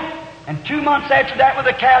hospital, and 2 months after that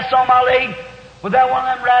with a cast on my leg, with that one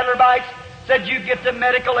of them rattler bites. Said you get the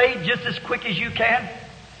medical aid just as quick as you can.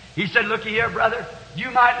 He said, looky here, brother,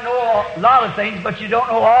 you might know a lot of things, but you don't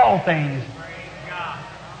know all things.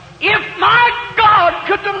 If my God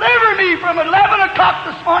could deliver me from 11 o'clock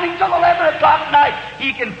this morning till 11 o'clock at night,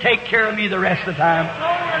 He can take care of me the rest of the time.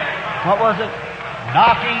 What was it?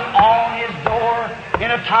 Knocking on His door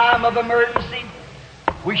in a time of emergency.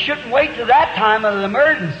 We shouldn't wait to that time of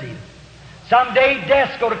emergency. Someday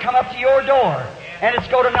death's going to come up to your door, and it's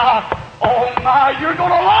going to knock. Oh my, you're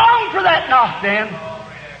going to long for that knock then.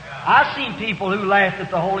 I've seen people who laughed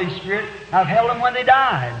at the Holy Spirit. I've held them when they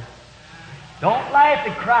died. Don't laugh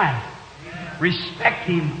at Christ. Respect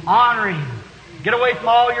Him, honor Him. Get away from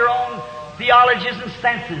all your own theologies and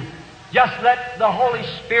senses. Just let the Holy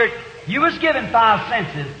Spirit. You was given 5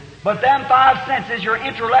 senses, but them 5 senses, your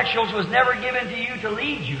intellectuals, was never given to you to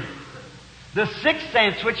lead you. The 6th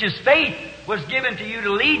sense, which is faith, was given to you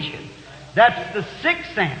to lead you. That's the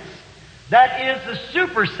 6th sense. That is the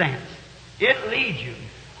super sense. It leads you.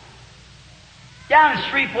 Down in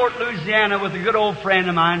Shreveport, Louisiana, with a good old friend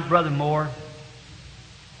of mine, Brother Moore,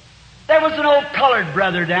 there was an old colored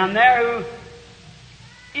brother down there who,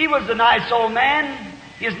 he was a nice old man.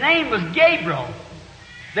 His name was Gabriel.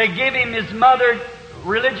 They give him his mother,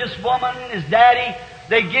 religious woman, his daddy,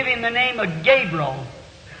 they give him the name of Gabriel.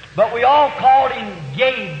 But we all called him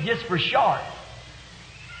Gabe just for short.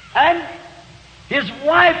 And his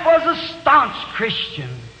wife was a staunch Christian,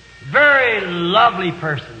 very lovely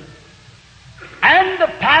person. And the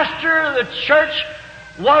pastor of the church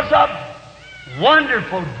was a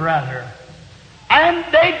wonderful brother. And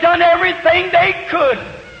they'd done everything they could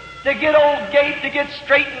to get old Gabe to get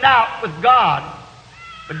straightened out with God.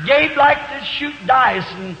 But Gabe liked to shoot dice,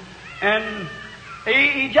 and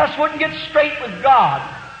he just wouldn't get straight with God.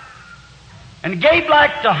 And Gabe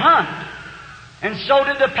liked to hunt, and so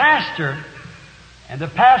did the pastor. And the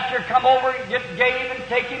pastor come over and get Gabe and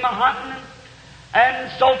take him a-hunting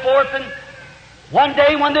and so forth. And one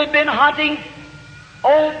day when they'd been hunting,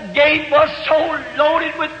 old Gabe was so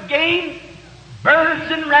loaded with game, birds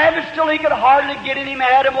and rabbits, till he could hardly get in him.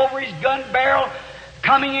 Had him over his gun barrel,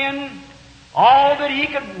 coming in, all that he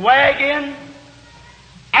could wag in.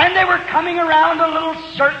 And they were coming around a little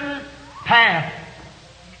certain path.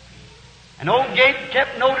 And old Gabe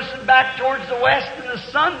kept noticing back towards the west, and the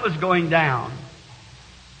sun was going down.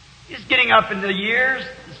 He's getting up in the years,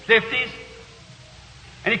 his 50s.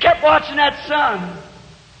 And he kept watching that sun.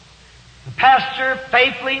 The pastor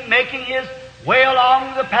faithfully making his way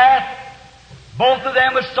along the path. Both of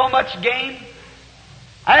them with so much game.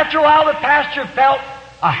 After a while, the pastor felt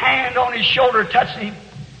a hand on his shoulder touching him.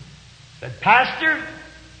 Said, "Pastor,"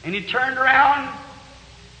 and he turned around.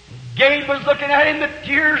 Gabe was looking at him, the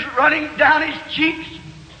tears running down his cheeks.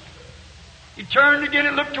 He turned again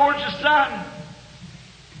and looked towards the sun.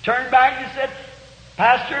 He turned back and he said,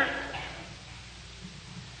 "Pastor,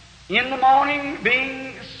 in the morning,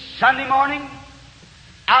 being Sunday morning,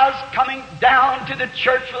 I was coming down to the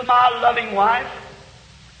church with my loving wife.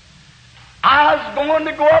 I was going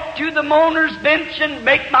to go up to the mourner's bench and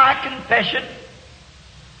make my confession.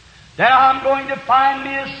 Then I'm going to find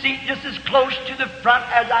me a seat just as close to the front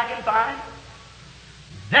as I can find.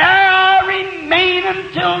 There I'll remain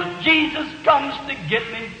until Jesus comes to get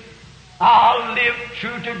me. I'll live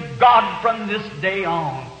true to God from this day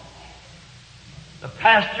on." The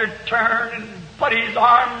pastor turned and put his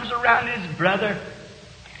arms around his brother.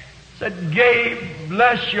 Said, "Gabe,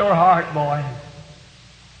 bless your heart, boy."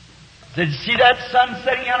 Said, "You see that sun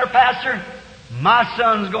setting yonder, Pastor? My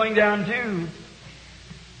sun's going down too."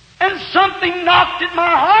 And something knocked at my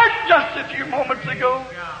heart just a few moments ago.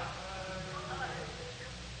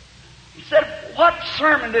 He said, "What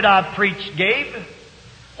sermon did I preach, Gabe?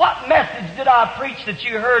 What message did I preach that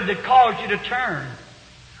you heard that caused you to turn?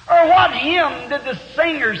 Or what hymn did the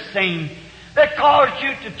singers sing that caused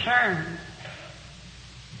you to turn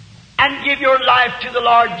and give your life to the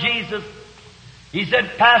Lord Jesus?" He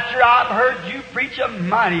said, "Pastor, I've heard you preach a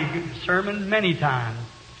mighty good sermon many times.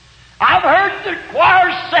 I've heard the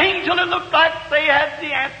choir sing till it looked like they had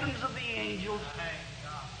the anthems of the angels."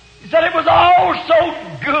 He said, "It was all so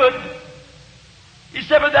good." He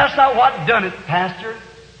said, "But that's not what done it, Pastor,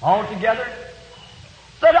 altogether."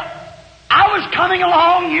 He said, "I was coming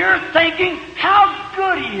along here thinking how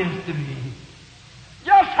good He is to me.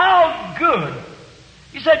 Just how good."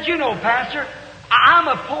 He said, "You know, Pastor, I'm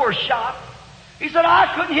a poor shot." He said, "I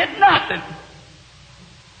couldn't hit nothing.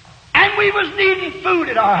 And we was needing food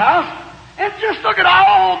at our house. And just look at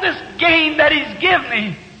all this game that He's given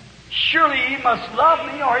me. Surely He must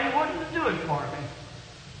love me or He wouldn't do it for me."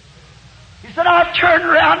 He said, "I turned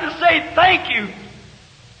around to say thank you.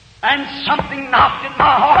 And something knocked at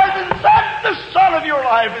my heart and said, the sun of your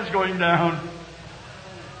life is going down."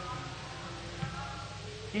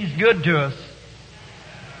 He's good to us.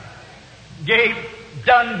 Gabe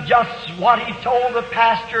done just what he told the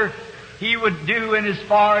pastor he would do, and as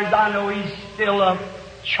far as I know, he's still a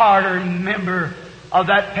charter member of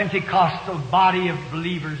that Pentecostal body of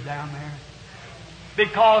believers down there.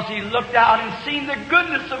 Because he looked out and seen the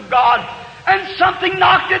goodness of God, and something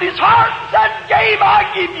knocked at his heart and said, "Gabe,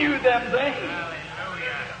 I give you them things.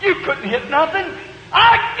 You couldn't hit nothing.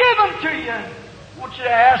 I give them to you." I want you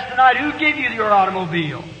to ask tonight, who gave you your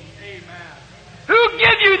automobile? Who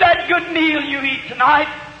give you that good meal you eat tonight?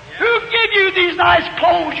 Who give you these nice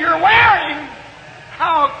clothes you're wearing?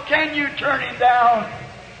 How can you turn Him down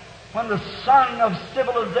when the sun of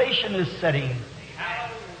civilization is setting?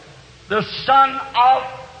 The sun of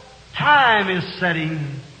time is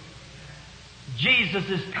setting. Jesus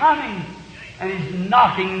is coming, and He's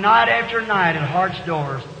knocking night after night at hearts'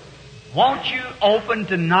 doors. Won't you open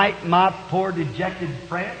tonight, my poor dejected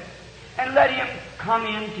friend, and let Him come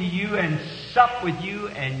into you and sup with you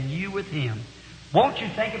and you with Him? Won't you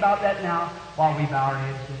think about that now while we bow our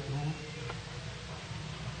heads this moment?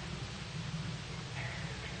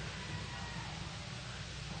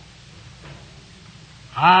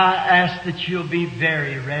 I ask that you'll be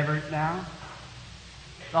very reverent now.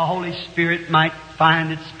 The Holy Spirit might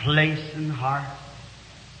find its place in the heart.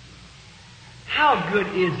 How good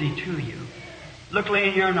is He to you? Look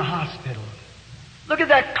laying here in the hospital. Look at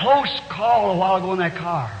that close call a while ago in that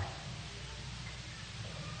car.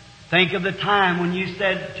 Think of the time when you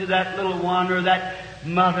said to that little one or that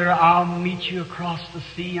mother, "I'll meet you across the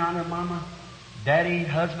sea yonder, Mama, Daddy,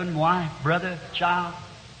 husband, wife, brother, child."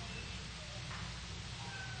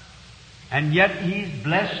 And yet He's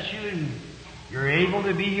blessed you and you're able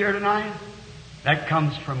to be here tonight. That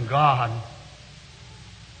comes from God.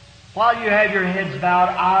 While you have your heads bowed,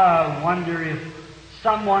 I wonder if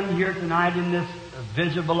someone here tonight in this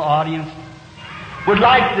visible audience would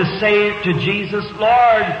like to say to Jesus,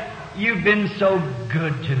 Lord, you've been so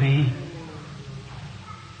good to me.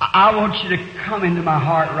 I want you to come into my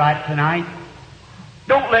heart right tonight.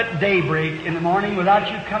 Don't let day break in the morning without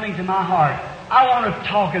you coming to my heart. I want to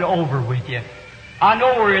talk it over with you. I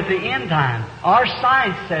know we're at the end time. Our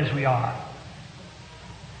science says we are.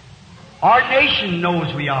 Our nation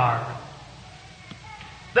knows we are.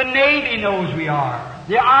 The Navy knows we are.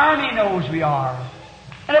 The Army knows we are.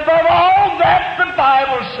 And above all that, the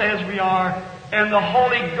Bible says we are. And the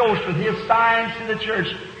Holy Ghost with His science in the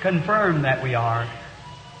church confirm that we are.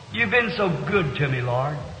 You've been so good to me,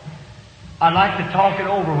 Lord. I'd like to talk it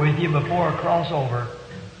over with you before I cross over.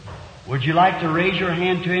 Would you like to raise your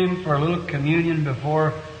hand to Him for a little communion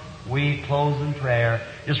before we close in prayer?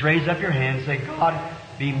 Just raise up your hand and say, God,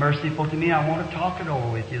 be merciful to me. I want to talk it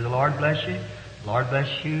over with you. The Lord bless you. The Lord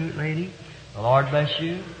bless you, lady. The Lord bless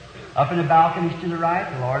you. Up in the balconies to the right.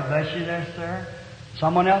 The Lord bless you there, sir.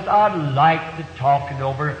 Someone else, I'd like to talk it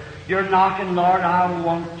over. You're knocking, Lord, I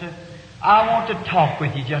want to talk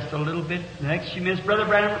with you just a little bit. The next few minutes, Brother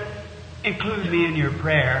Branham, include me in your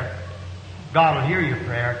prayer. God will hear your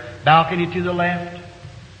prayer. Balcony to the left.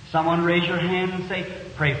 Someone raise your hand and say,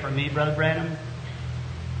 pray for me, Brother Branham.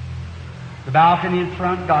 The balcony in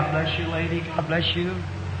front, God bless you, lady. God bless you.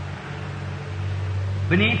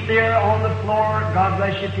 Beneath there on the floor, God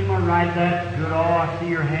bless you to my right. That's good. Oh, I see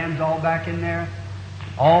your hands all back in there.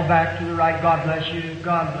 All back to the right. God bless you.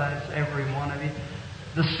 God bless every one of you.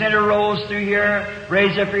 The center rows through here.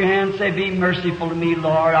 Raise up your hand and say, be merciful to me,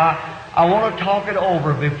 Lord. I want to talk it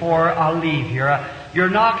over before I leave here. You're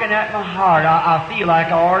knocking at my heart. I feel like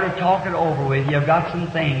I ought to talk it over with you. I've got some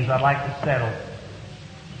things I'd like to settle.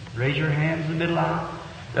 Raise your hands in the middle aisle.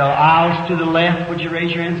 The aisles to the left, would you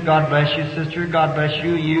raise your hands? God bless you, sister. God bless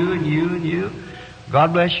you, you and you and you.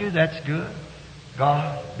 God bless you. That's good.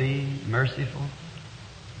 God be merciful.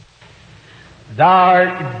 Thou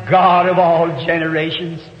art God of all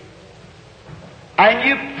generations. And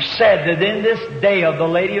you said that in this day of the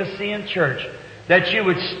Laodicean church that you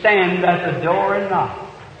would stand at the door and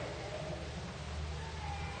knock.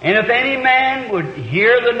 And if any man would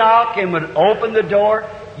hear the knock and would open the door,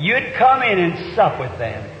 you'd come in and sup with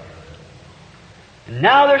them. And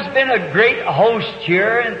now there's been a great host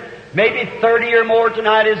here, and maybe 30 or more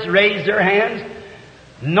tonight has raised their hands,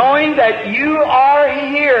 knowing that you are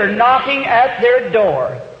here knocking at their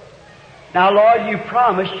door. Now, Lord, you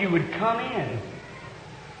promised you would come in.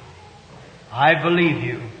 I believe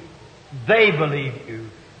you. They believe you.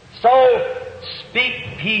 So,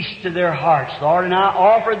 speak peace to their hearts, Lord, and I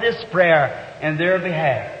offer this prayer in their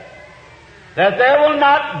behalf, that there will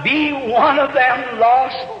not be one of them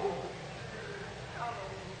lost.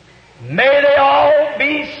 May they all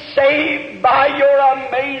be saved by your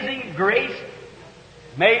amazing grace.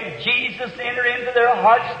 May Jesus enter into their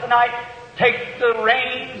hearts tonight, take the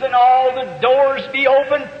reins and all the doors be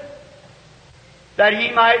open, that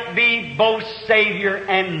He might be both Savior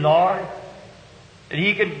and Lord, that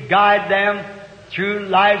He could guide them through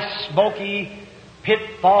life's smoky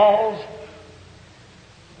pitfalls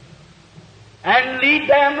and lead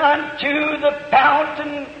them unto the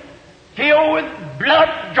fountain filled with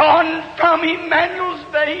blood drawn from Emmanuel's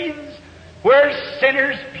veins, where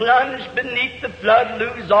sinners plunged beneath the flood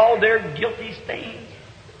lose all their guilty stains.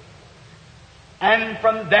 And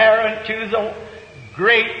from there unto the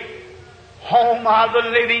great home of the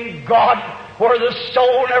living God, where the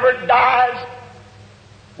soul never dies,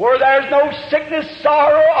 where there's no sickness,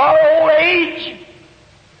 sorrow, or old age,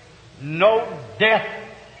 no death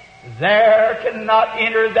there cannot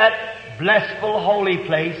enter that blissful holy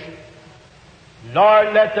place.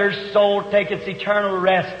 Lord, let their soul take its eternal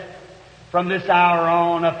rest from this hour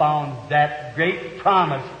on upon that great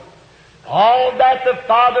promise. All that the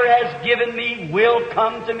Father has given me will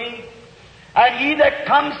come to me, and he that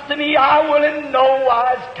comes to me I will in no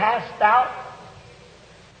wise cast out.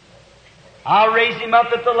 I'll raise him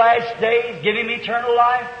up at the last days, give him eternal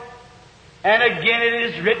life. And again it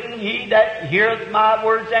is written, he that heareth my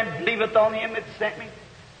words and believeth on him that sent me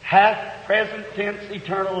hath present tense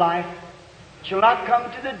eternal life, shall not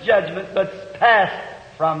come to the judgment, but pass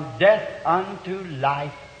from death unto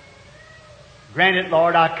life. Grant it,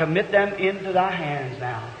 Lord, I commit them into thy hands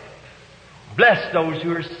now. Bless those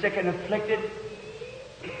who are sick and afflicted.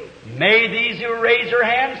 May these who raise their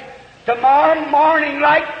hands tomorrow morning,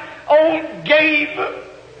 like old Gabe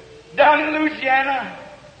down in Louisiana,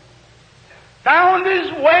 found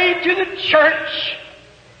his way to the church.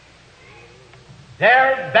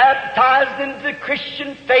 They're baptized into the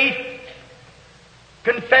Christian faith.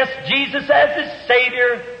 confessed Jesus as his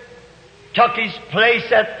Savior, took his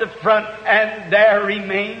place at the front, and there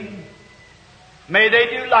remained. May they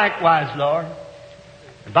do likewise, Lord.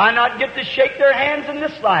 If I not get to shake their hands in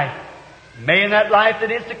this life, may in that life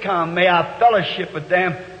that is to come, may I fellowship with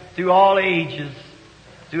them through all ages,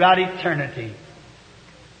 throughout eternity.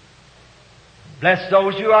 Bless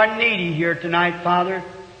those who are needy here tonight, Father.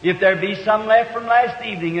 If there be some left from last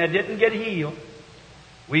evening that didn't get healed,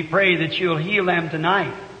 we pray that you'll heal them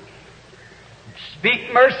tonight.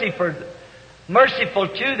 Speak merciful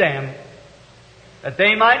to them, that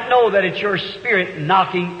they might know that it's your Spirit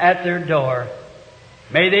knocking at their door.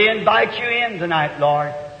 May they invite you in tonight,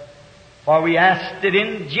 Lord, for we ask it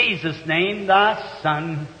in Jesus' name, thy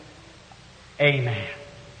Son. Amen.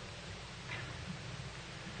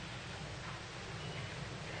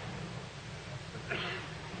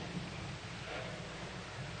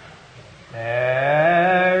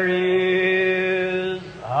 There is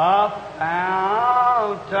a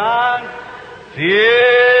fountain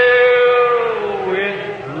filled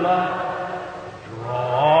with blood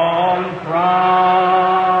drawn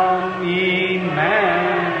from Emmanuel's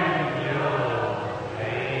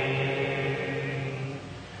vein,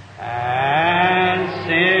 and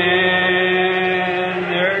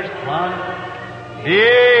sinners plunged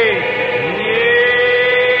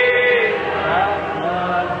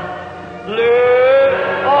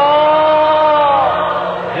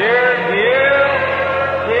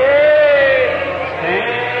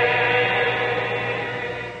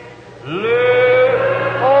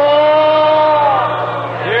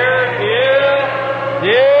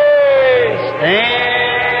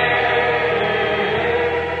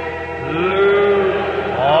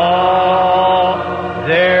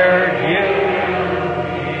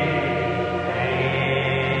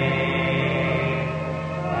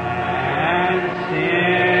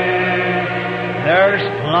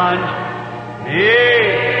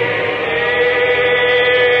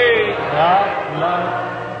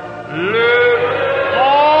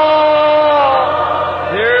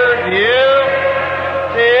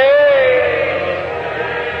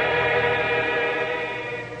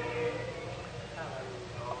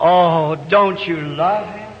Don't you love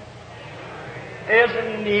Him?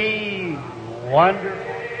 Isn't He wonderful?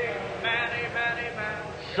 Amen, amen, amen.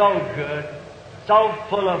 So good. So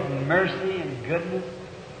full of mercy and goodness.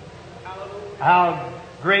 How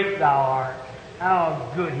great Thou art.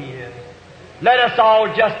 How good He is. Let us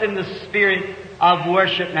all, just in the spirit of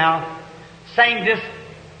worship now, sing this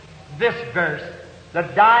verse. The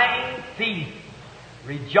dying thief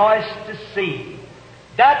rejoiced to see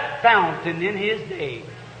that fountain in his day.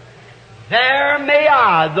 There may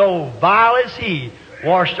I, though vile as he,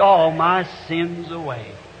 wash all my sins away.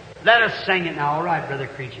 Let us sing it now. All right, Brother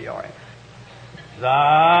Creechy, all right.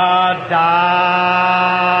 The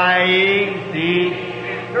dying thief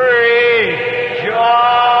rejoiced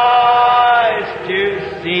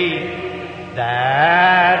to see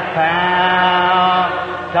that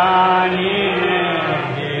fountain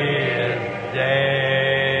in his day.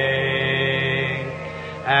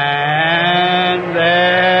 And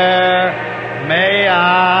there may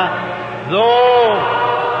I, though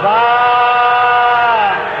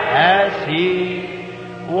vile as he,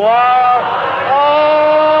 wash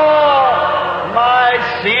all my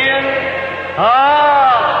sin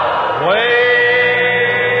away.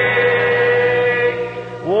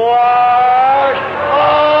 Wash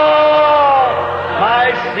all my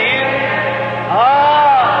sin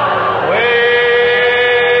away.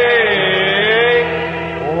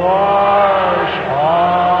 Wash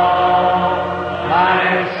all my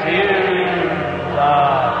sins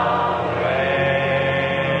away.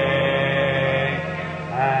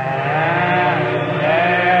 And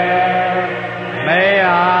there may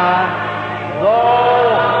I,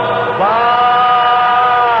 though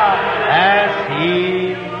vile as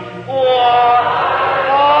he, wash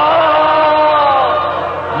all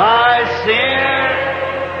my sin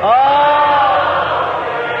away.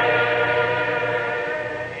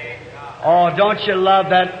 Oh, don't you love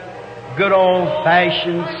that good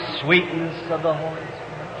old-fashioned sweetness of the Holy Spirit?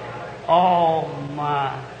 Oh,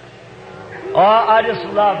 my. Oh, I just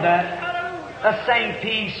love that. Let's sing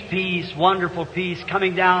peace, peace, wonderful peace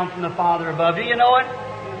coming down from the Father above. Do you know it?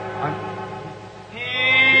 Peace,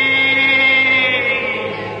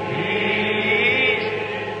 peace,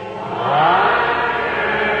 wonderful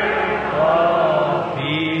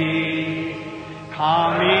peace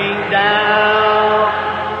coming down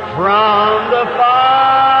from the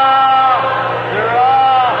Father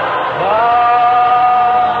above.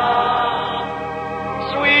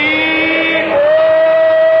 Sweet over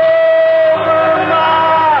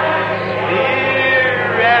my spirit.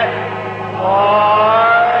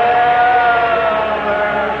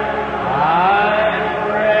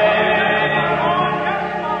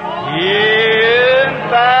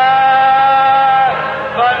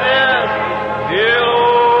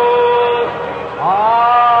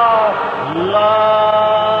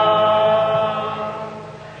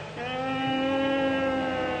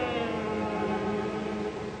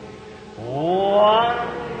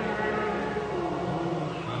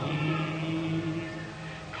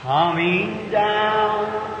 coming down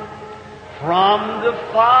from the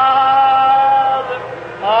Father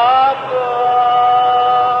above.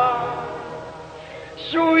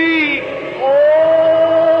 Sweet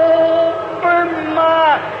hope for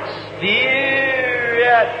my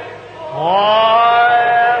spirit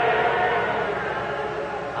forever,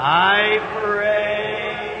 I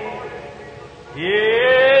pray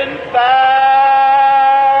in fathomless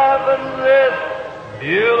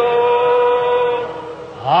billows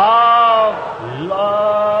of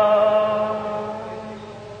love.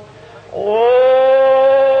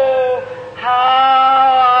 Oh, how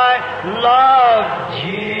I love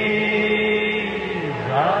Jesus.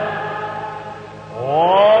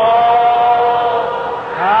 Oh,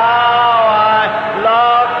 how I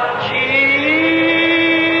love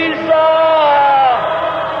Jesus.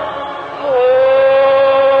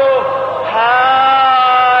 Oh,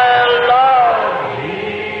 how I love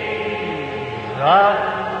Jesus.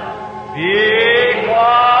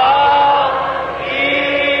 Because He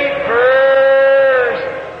first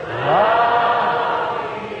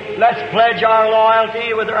loved. Let's pledge our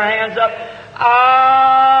loyalty with our hands up.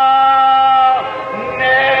 I'll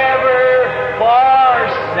never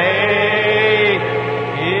forsake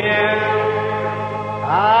Him.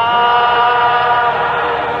 I'll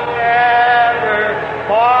never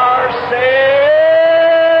forsake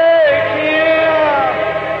Him.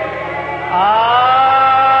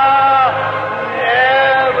 I'll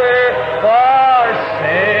never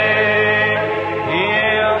forsake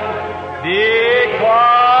Him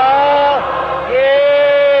because He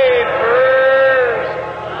first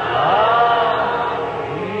loved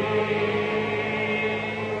me.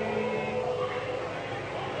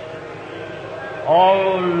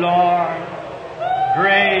 Oh Lord,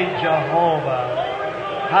 great Jehovah,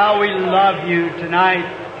 how we love You tonight,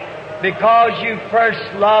 because You first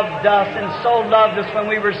loved us and so loved us when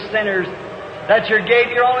we were sinners, that You gave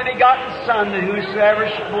Your only begotten Son, that whosoever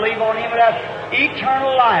should believe on Him would have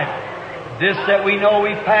eternal life. This that we know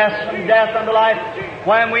we pass from death unto life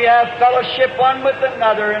when we have fellowship one with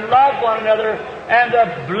another and love one another, and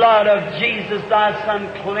the blood of Jesus Thy Son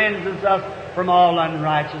cleanses us from all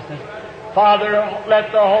unrighteousness. Father,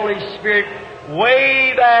 let the Holy Spirit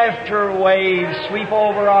wave after wave sweep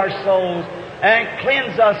over our souls and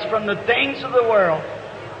cleanse us from the things of the world.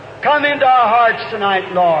 Come into our hearts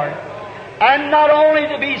tonight, Lord, and not only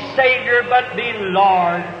to be Savior, but be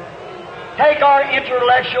Lord. Take our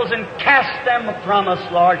intellectuals and cast them from us,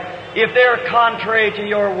 Lord, if they're contrary to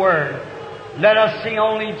Your Word. Let us see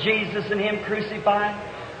only Jesus and Him crucified.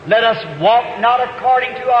 Let us walk not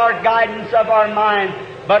according to our guidance of our mind,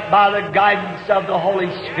 but by the guidance of the Holy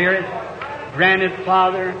Spirit. Grant it,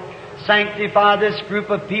 Father. Sanctify this group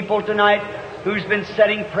of people tonight who's been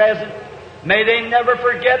sitting present. May they never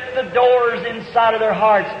forget the doors inside of their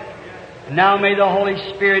hearts. Now may the Holy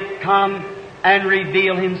Spirit come and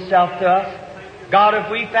reveal Himself to us. God, if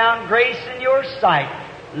we found grace in Your sight,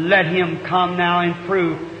 let Him come now and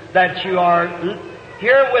prove that You are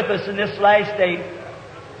here with us in this last day.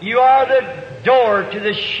 You are the door to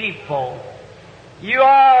the sheepfold. You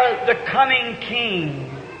are the coming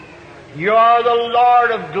King. You are the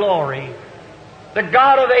Lord of glory, the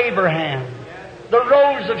God of Abraham, the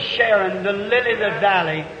rose of Sharon, the lily of the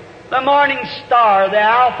valley, the morning star, the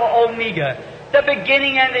Alpha Omega, the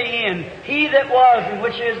beginning and the end, He that was and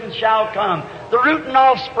which is and shall come, the root and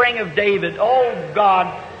offspring of David. Oh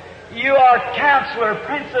God, You are Counselor,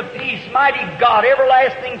 Prince of Peace, Mighty God,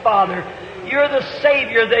 Everlasting Father. You're the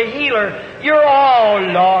Savior, the Healer. You're all,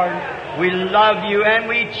 Lord. We love You and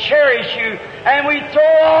we cherish You and we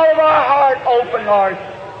throw all of our heart open, Lord.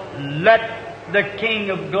 Let the King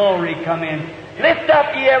of glory come in. Lift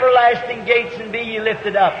up ye everlasting gates and be ye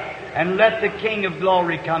lifted up. And let the King of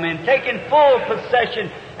glory come in, taking full possession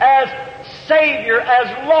as Savior, as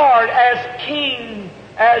Lord, as King,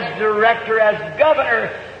 as Director, as Governor,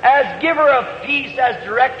 as Giver of peace, as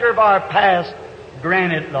Director of our past.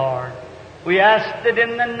 Grant it, Lord. We ask that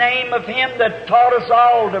in the name of Him that taught us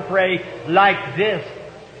all to pray like this.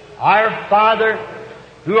 Our Father,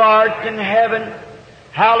 who art in heaven,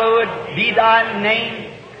 hallowed be Thy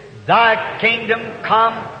name. Thy kingdom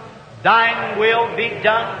come, Thine will be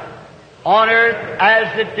done, on earth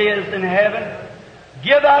as it is in heaven.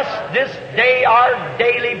 Give us this day our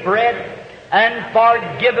daily bread, and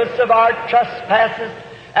forgive us of our trespasses,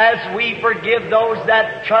 as we forgive those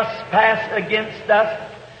that trespass against us.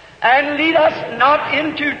 And lead us not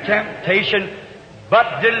into temptation,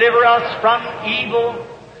 but deliver us from evil.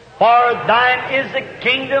 For Thine is the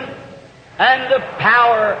kingdom, and the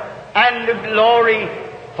power, and the glory,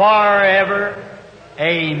 forever.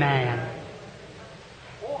 Amen.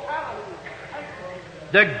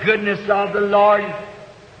 The goodness of the Lord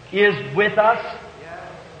is with us.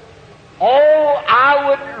 Oh, I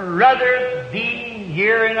would rather be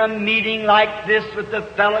here in a meeting like this with the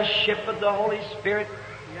fellowship of the Holy Spirit,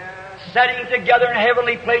 sitting together in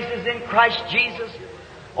heavenly places in Christ Jesus.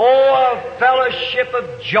 Oh, a fellowship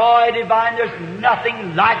of joy divine. There's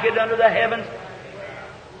nothing like it under the heavens.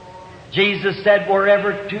 Jesus said,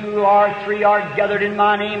 wherever 2 or 3 are gathered in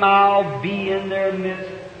my name, I'll be in their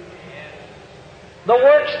midst. The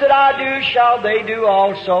works that I do shall they do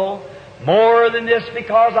also. More than this,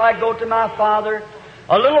 because I go to my Father.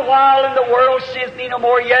 A little while and the world seeth me no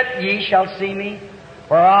more, yet ye shall see me.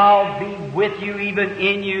 For I'll be with you, even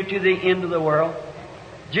in you, to the end of the world.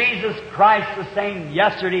 Jesus Christ the same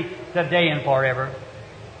yesterday, today, and forever.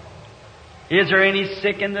 Is there any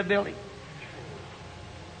sick in the building?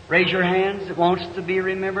 Raise your hands that wants to be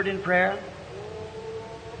remembered in prayer.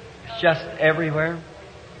 It's just everywhere.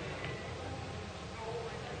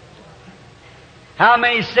 How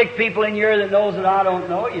many sick people in here that knows that I don't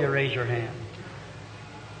know you? Raise your hand.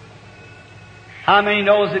 How many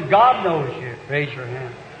knows that God knows you? Raise your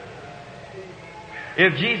hand.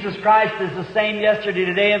 If Jesus Christ is the same yesterday,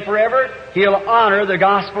 today, and forever, He'll honor the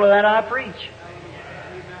gospel that I preach.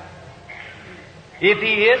 If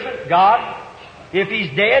He isn't God, if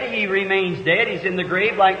He's dead, He remains dead. He's in the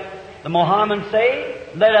grave like the Mohammedans say.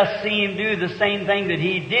 Let us see Him do the same thing that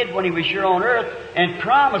He did when He was here on earth and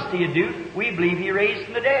promised He'd do. We believe He raised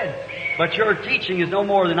from the dead. But your teaching is no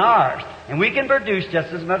more than ours. And we can produce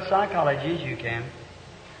just as much psychology as you can.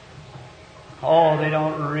 Oh, they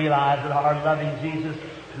don't realize that our loving Jesus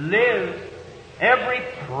lives. Every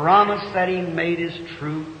promise that He made is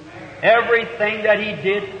true. Everything that He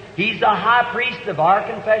did. He's the high priest of our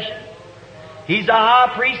confession. He's the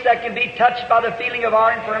high priest that can be touched by the feeling of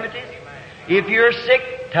our infirmities. If you're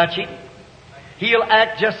sick, touch Him. He'll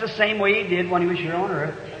act just the same way He did when He was here on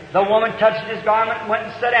earth. The woman touched His garment and went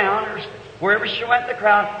and sat down, or wherever she went in the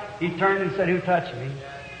crowd, He turned and said, who touched me?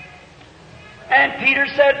 And Peter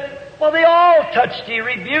said, well, they all touched you,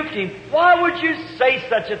 rebuked him. Why would you say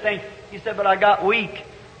such a thing? He said, but I got weak.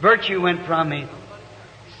 Virtue went from me.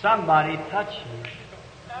 Somebody touched me.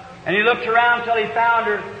 And he looked around till he found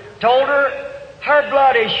her, told her her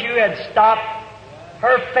blood issue had stopped,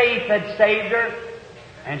 her faith had saved her,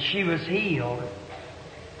 and she was healed.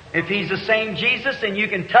 If He's the same Jesus and you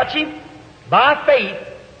can touch Him by faith,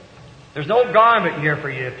 there's no garment here for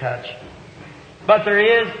you to touch. But there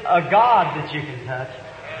is a God that you can touch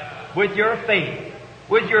with your faith,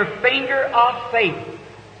 with your finger of faith,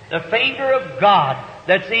 the finger of God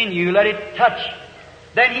that's in you. Let it touch.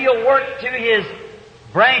 Then He'll work through His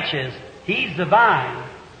branches. He's the vine.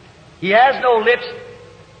 He has no lips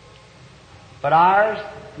but ours,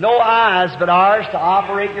 no eyes but ours to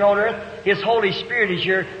operate here on earth. His Holy Spirit is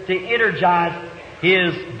here to energize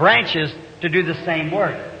His branches to do the same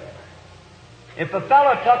work. If a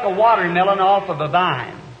fellow took a watermelon off of a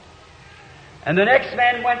vine, and the next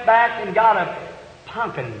man went back and got a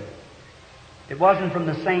pumpkin, it wasn't from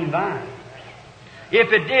the same vine.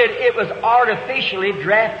 If it did, it was artificially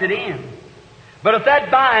drafted in. But if that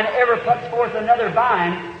vine ever puts forth another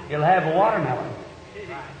vine, it'll have a watermelon.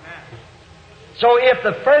 So if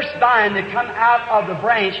the first vine that come out of the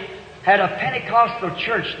branch had a Pentecostal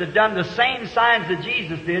church that done the same signs that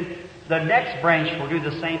Jesus did, the next branch will do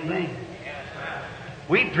the same thing.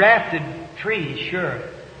 We drafted trees, sure.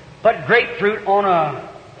 Put grapefruit on a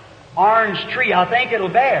orange tree, I think it'll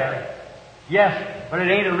bear. Yes, but it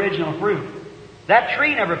ain't original fruit. That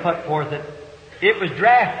tree never put forth it. It was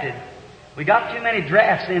drafted. We got too many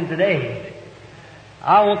drafts in today.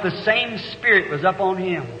 I want the same Spirit was up on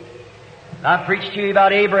him. I preached to you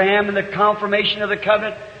about Abraham and the confirmation of the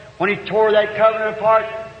covenant. When he tore that covenant apart,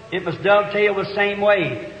 it was dovetailed the same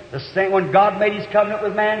way. The same when God made His covenant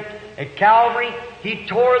with man at Calvary, He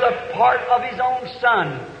tore the part of His own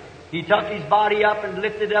Son. He took His body up and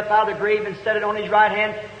lifted it up out of the grave and set it on His right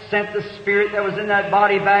hand, sent the Spirit that was in that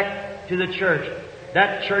body back to the church.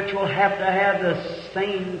 That church will have to have the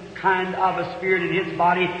same kind of a Spirit in its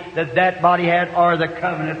body that body had, or the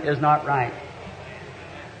covenant is not right.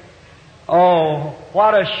 Oh,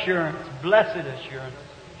 what assurance, blessed assurance.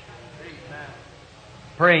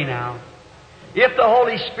 Pray now. If the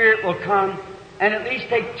Holy Spirit will come and at least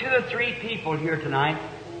take 2 or 3 people here tonight.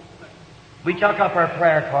 We took up our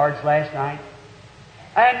prayer cards last night.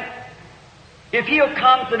 And if He'll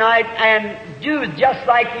come tonight and do just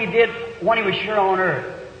like He did when He was here on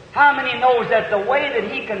earth. How many knows that the way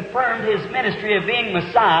that He confirmed His ministry of being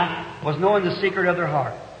Messiah was knowing the secret of their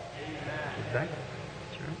heart? Exactly.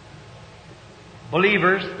 Sure.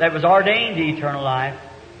 Believers that was ordained to eternal life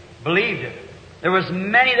believed it. There was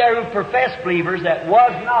many there who professed believers that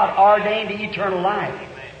was not ordained to eternal life.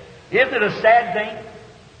 Isn't it a sad thing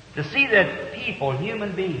to see that people,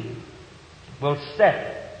 human beings, will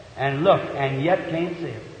sit and look and yet can't see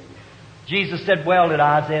it? Jesus said, well did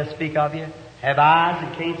Isaiah speak of you. Have eyes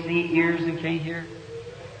and can't see, ears and can't hear.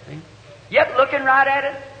 See? Yet looking right at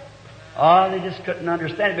it, oh, they just couldn't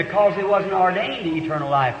understand it because they wasn't ordained to eternal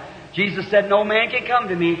life. Jesus said, no man can come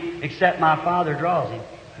to me except my Father draws him.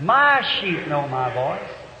 My sheep know my voice.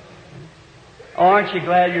 Oh, aren't you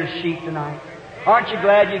glad you're sheep tonight? Aren't you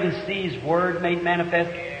glad you can see His Word made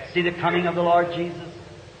manifest? See the coming of the Lord Jesus?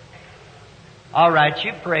 All right,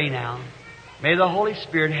 you pray now. May the Holy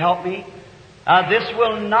Spirit help me. This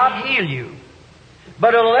will not heal you,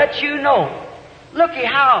 but it'll let you know. Looky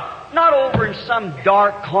how, not over in some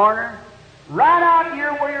dark corner, right out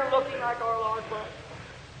here where you're looking like our Lord was.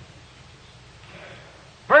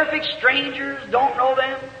 Perfect strangers, don't know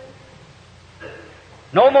them.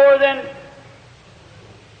 No more than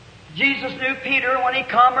Jesus knew Peter when he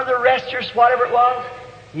come, or the rest, or whatever it was.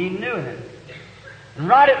 He knew him. And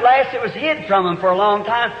right at last it was hid from him for a long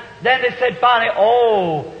time. Then they said finally,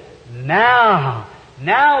 oh,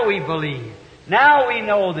 now we believe. Now we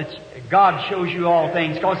know that God shows you all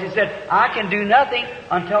things. Because He said, I can do nothing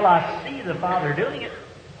until I see the Father doing it.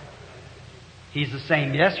 He's the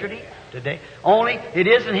same yesterday, today. Only it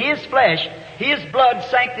isn't His flesh. His blood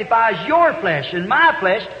sanctifies your flesh and my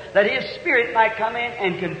flesh, that His Spirit might come in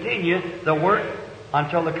and continue the work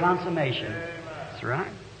until the consummation. That's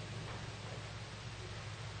right.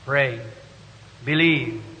 Pray.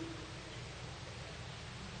 Believe.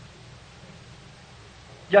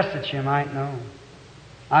 Just that you might know.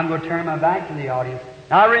 I'm going to turn my back to the audience.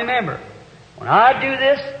 Now remember, when I do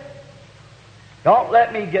this, don't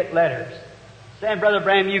let me get letters saying, Brother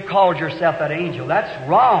Branham, you called yourself that angel. That's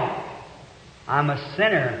wrong. I'm a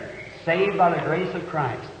sinner, saved by the grace of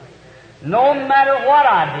Christ. No matter what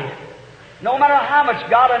I did, no matter how much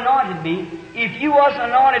God anointed me, if you wasn't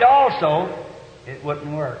anointed also, it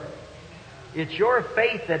wouldn't work. It's your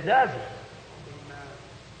faith that does it.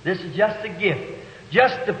 This is just a gift.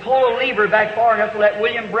 Just to pull a lever back far enough to let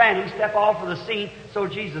William Branham step off of the scene so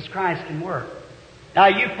Jesus Christ can work. Now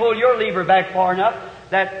you pull your lever back far enough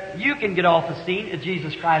that you can get off the scene and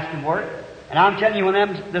Jesus Christ can work. And I'm telling you,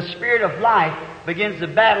 when the spirit of life begins to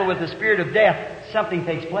battle with the spirit of death, something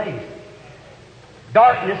takes place.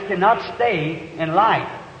 Darkness cannot stay in light.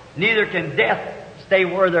 Neither can death stay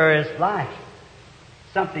where there is life.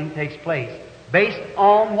 Something takes place. Based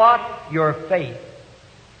on what? Your faith.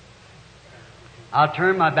 I'll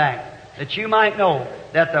turn my back, that you might know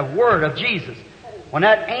that the Word of Jesus, when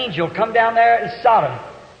that angel come down there in Sodom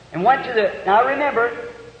and went to the... Now remember,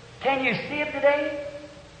 can you see it today?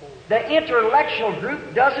 The intellectual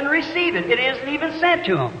group doesn't receive it. It isn't even sent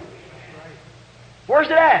to them. Where's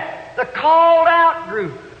it at? The called out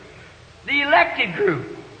group. The elected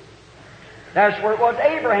group. That's where it was,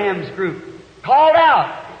 Abraham's group. Called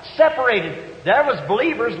out. Separated. There was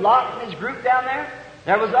believers, Lot and his group down there.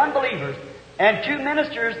 There was unbelievers. And two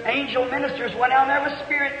ministers, angel ministers, went down there with the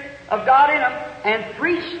Spirit of God in them and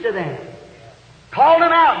preached to them. Called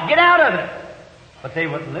them out. Get out of it. But they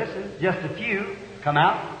wouldn't listen. Just a few come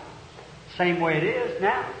out. Same way it is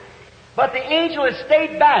now. But the angel had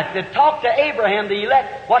stayed back to talk to Abraham, the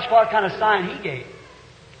elect. Watch what kind of sign he gave.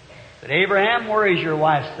 Said, Abraham, where is your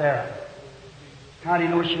wife Sarah? How do you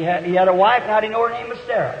know he had a wife? How do you know her name was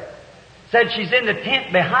Sarah? Said, she's in the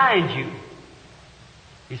tent behind you.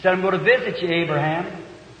 He said, I'm going to visit you, Abraham.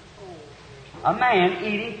 A man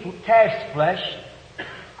eating calf's flesh,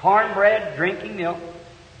 cornbread, drinking milk.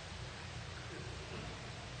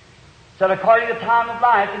 Said, according to the time of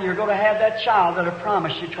life, and you're going to have that child that I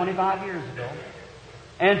promised you 25 years ago.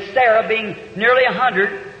 And Sarah, being nearly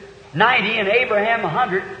 100, 90, and Abraham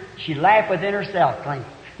 100, she laughed within herself, clean.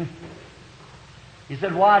 He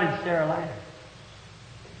said, why did Sarah laugh?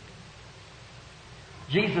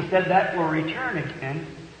 Jesus said that will return again.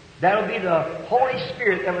 That'll be the Holy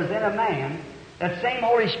Spirit that was in a man. That same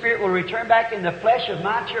Holy Spirit will return back in the flesh of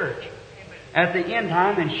my church at the end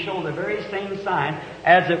time and show the very same sign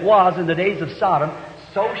as it was in the days of Sodom.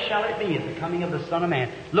 So shall it be at the coming of the Son of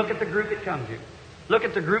Man. Look at the group it come to. Look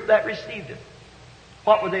at the group that received it.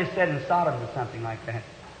 What would they have said in Sodom or something like that?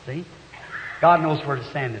 See? God knows where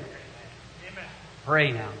to send it.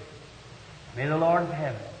 Pray now. May the Lord of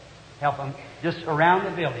heaven help them just around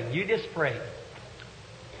the building. You just pray.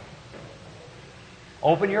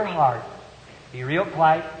 Open your heart. Be real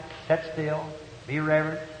quiet. Sit still. Be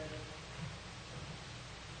reverent.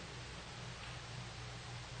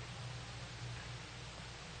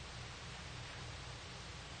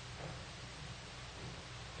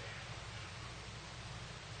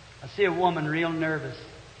 see a woman real nervous.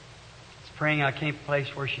 It's praying. I can't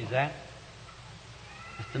place where she's at.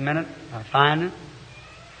 Just a minute. I'll find it.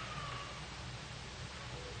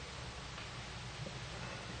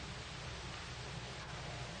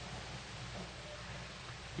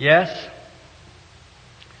 Yes.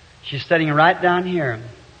 She's sitting right down here.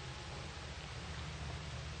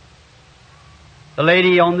 The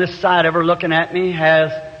lady on this side of her looking at me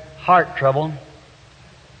has heart trouble.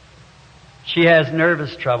 She has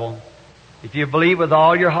nervous trouble. If you believe with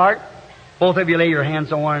all your heart, both of you lay your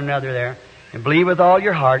hands on one another there, and believe with all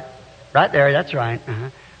your heart. Right there, that's right.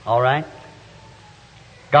 All right.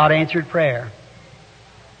 God answered prayer.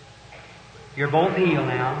 You're both healed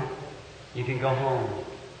now. You can go home.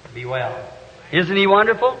 Be well. Isn't He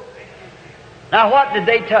wonderful? Now what did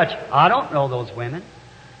they touch? I don't know those women.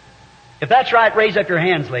 If that's right, raise up your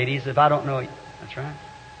hands, ladies, if I don't know you. That's right.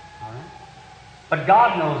 All right. But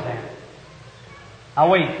God knows that.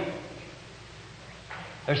 Now wait.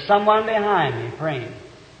 There's someone behind me praying.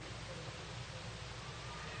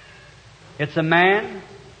 It's a man.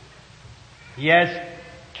 He has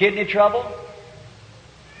kidney trouble.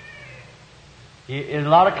 He has a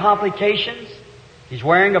lot of complications. He's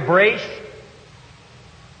wearing a brace.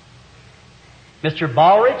 Mr.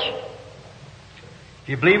 Baldridge, if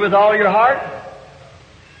you believe with all your heart,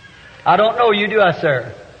 I don't know you, do I,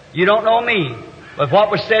 sir? You don't know me. But what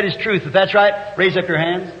was said is truth. If that's right, raise up your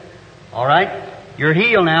hands. All right? You're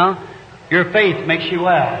healed now. Your faith makes you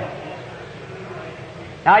well.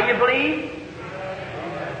 Now you believe?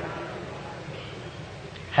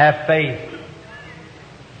 Have faith.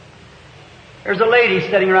 There's a lady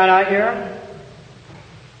sitting right out here,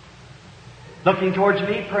 looking towards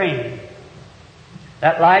me, praying.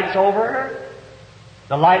 That light's over her.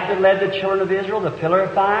 The light that led the children of Israel, the pillar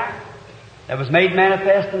of fire, that was made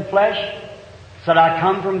manifest in flesh, said, I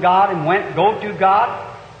come from God and go to God.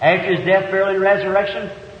 After His death, burial, and resurrection,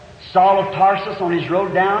 Saul of Tarsus on his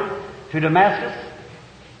road down to Damascus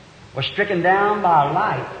was stricken down by a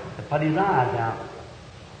light that put his eyes out.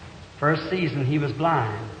 For a season he was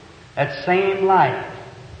blind. That same light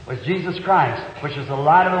was Jesus Christ, which is the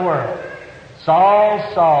light of the world.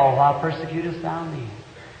 Saul, Saul, why persecutest thou me?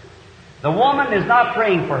 The woman is not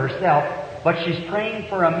praying for herself, but she's praying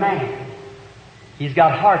for a man. He's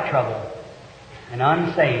got heart trouble and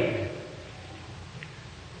unsaved.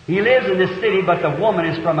 He lives in this city, but the woman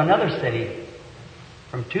is from another city,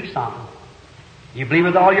 from Tucson. You believe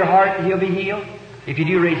with all your heart that he'll be healed? If you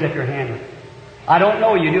do, raise up your hand. I don't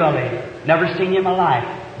know you, do I, lady? Never seen you in my life.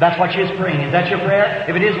 That's what she's praying. Is that your prayer?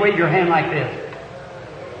 If it is, wave your hand like this.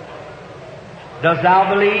 Dost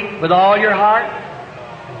thou believe with all your heart?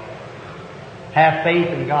 Have faith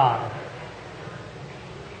in God.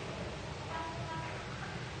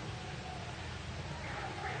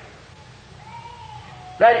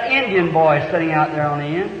 That Indian boy sitting out there on the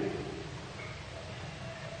end.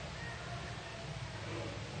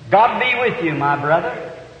 God be with you, my brother.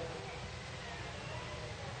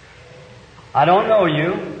 I don't know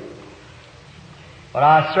you, but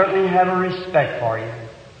I certainly have a respect for you.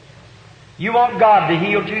 You want God to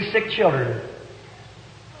heal 2 sick children.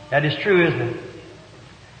 That is true, isn't it?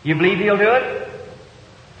 You believe He'll do it?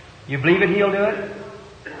 You believe it He'll do it?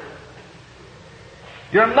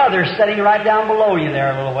 Your mother's sitting right down below you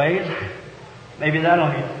there a little ways. Maybe that'll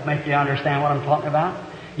make you understand what I'm talking about.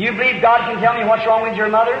 You believe God can tell me what's wrong with your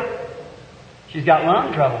mother? She's got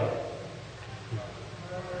lung trouble.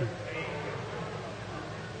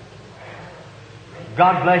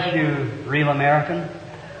 God bless you, real American.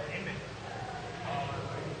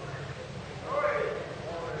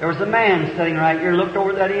 There was a man sitting right here, looked over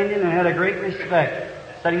at that Indian and had a great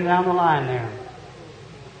respect, sitting down the line there.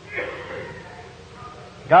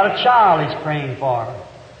 Got a child he's praying for.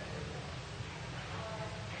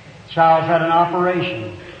 Child's had an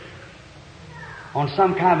operation on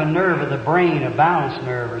some kind of a nerve of the brain, a balance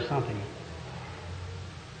nerve or something.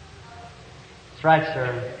 That's right,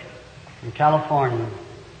 sir. In California.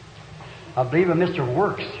 I believe a Mr.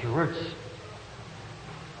 Works.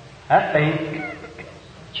 That faith,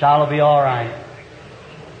 child will be all right.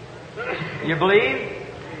 You believe?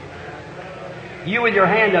 You with your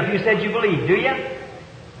hand up, you said you believe, do you?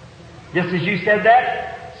 Just as you said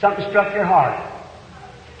that, something struck your heart.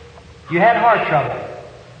 You had heart trouble.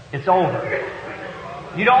 It's over.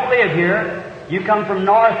 You don't live here. You come from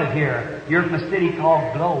north of here. You're from a city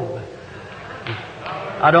called Globe.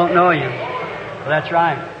 I don't know you. Well, that's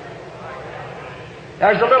right.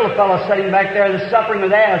 There's a little fellow sitting back there that's suffering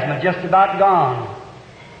with asthma, just about gone.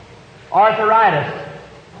 Arthritis,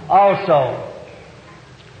 also.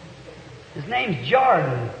 His name's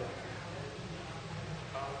Jordan.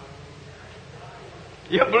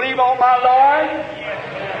 You believe on my Lord?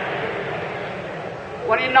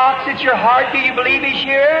 When He knocks at your heart, do you believe He's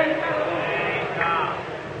here?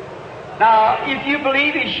 Now, if you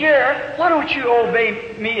believe He's here, why don't you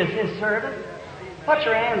obey me as His servant? Put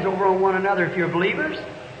your hands over on one another if you're believers.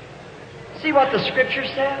 See what the Scripture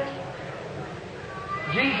says?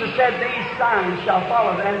 Jesus said, these signs shall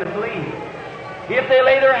follow them that believe. If they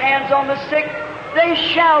lay their hands on the sick, they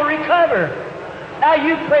shall recover. Now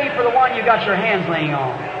you pray for the one you got your hands laying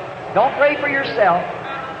on. Don't pray for yourself.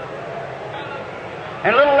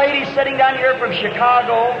 And a little lady sitting down here from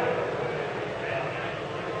Chicago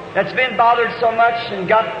that's been bothered so much and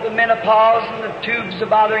got the menopause and the tubes are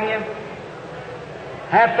bothering you.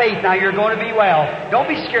 Have faith now, you're going to be well. Don't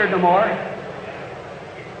be scared no more.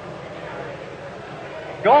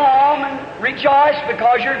 Go home and rejoice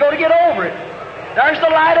because you're going to get over it. There's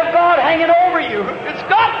the light of God hanging over you. It's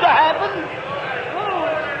got to happen.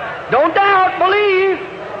 Don't doubt, believe.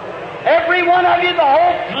 Every one of you, the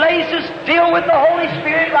whole place is filled with the Holy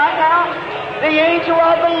Spirit right now. The angel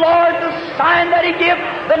of the Lord, the sign that He gives,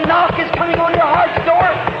 the knock is coming on your heart's door.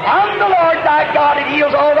 I'm the Lord thy God that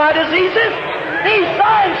heals all thy diseases. These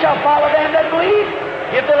signs shall follow them that believe.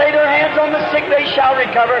 If they lay their hands on the sick, they shall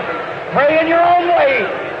recover. Pray in your own way.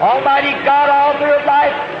 Almighty God, author of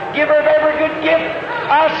life, giver of every good gift,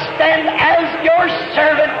 I stand as your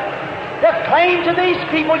servant to claim to these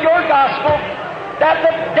people your gospel, that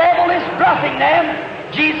the devil is roughing them.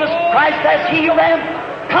 Jesus Christ has healed them.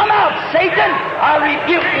 Come out, Satan! I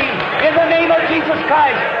rebuke thee in the name of Jesus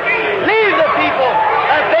Christ. Leave the people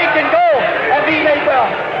that they can go and be made well.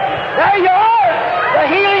 There you are! The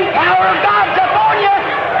healing power of God's upon you.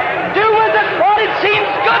 Do with it what it seems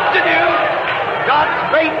good to do. God's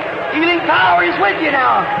great healing power is with you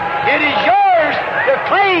now. It is yours to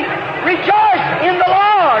claim. Rejoice in the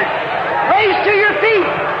Lord. Raise to your feet.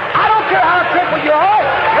 I don't care how crippled you are.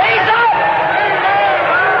 Raise up.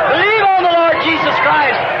 Believe on the Lord Jesus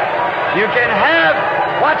Christ. You can have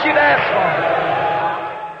what you've asked for.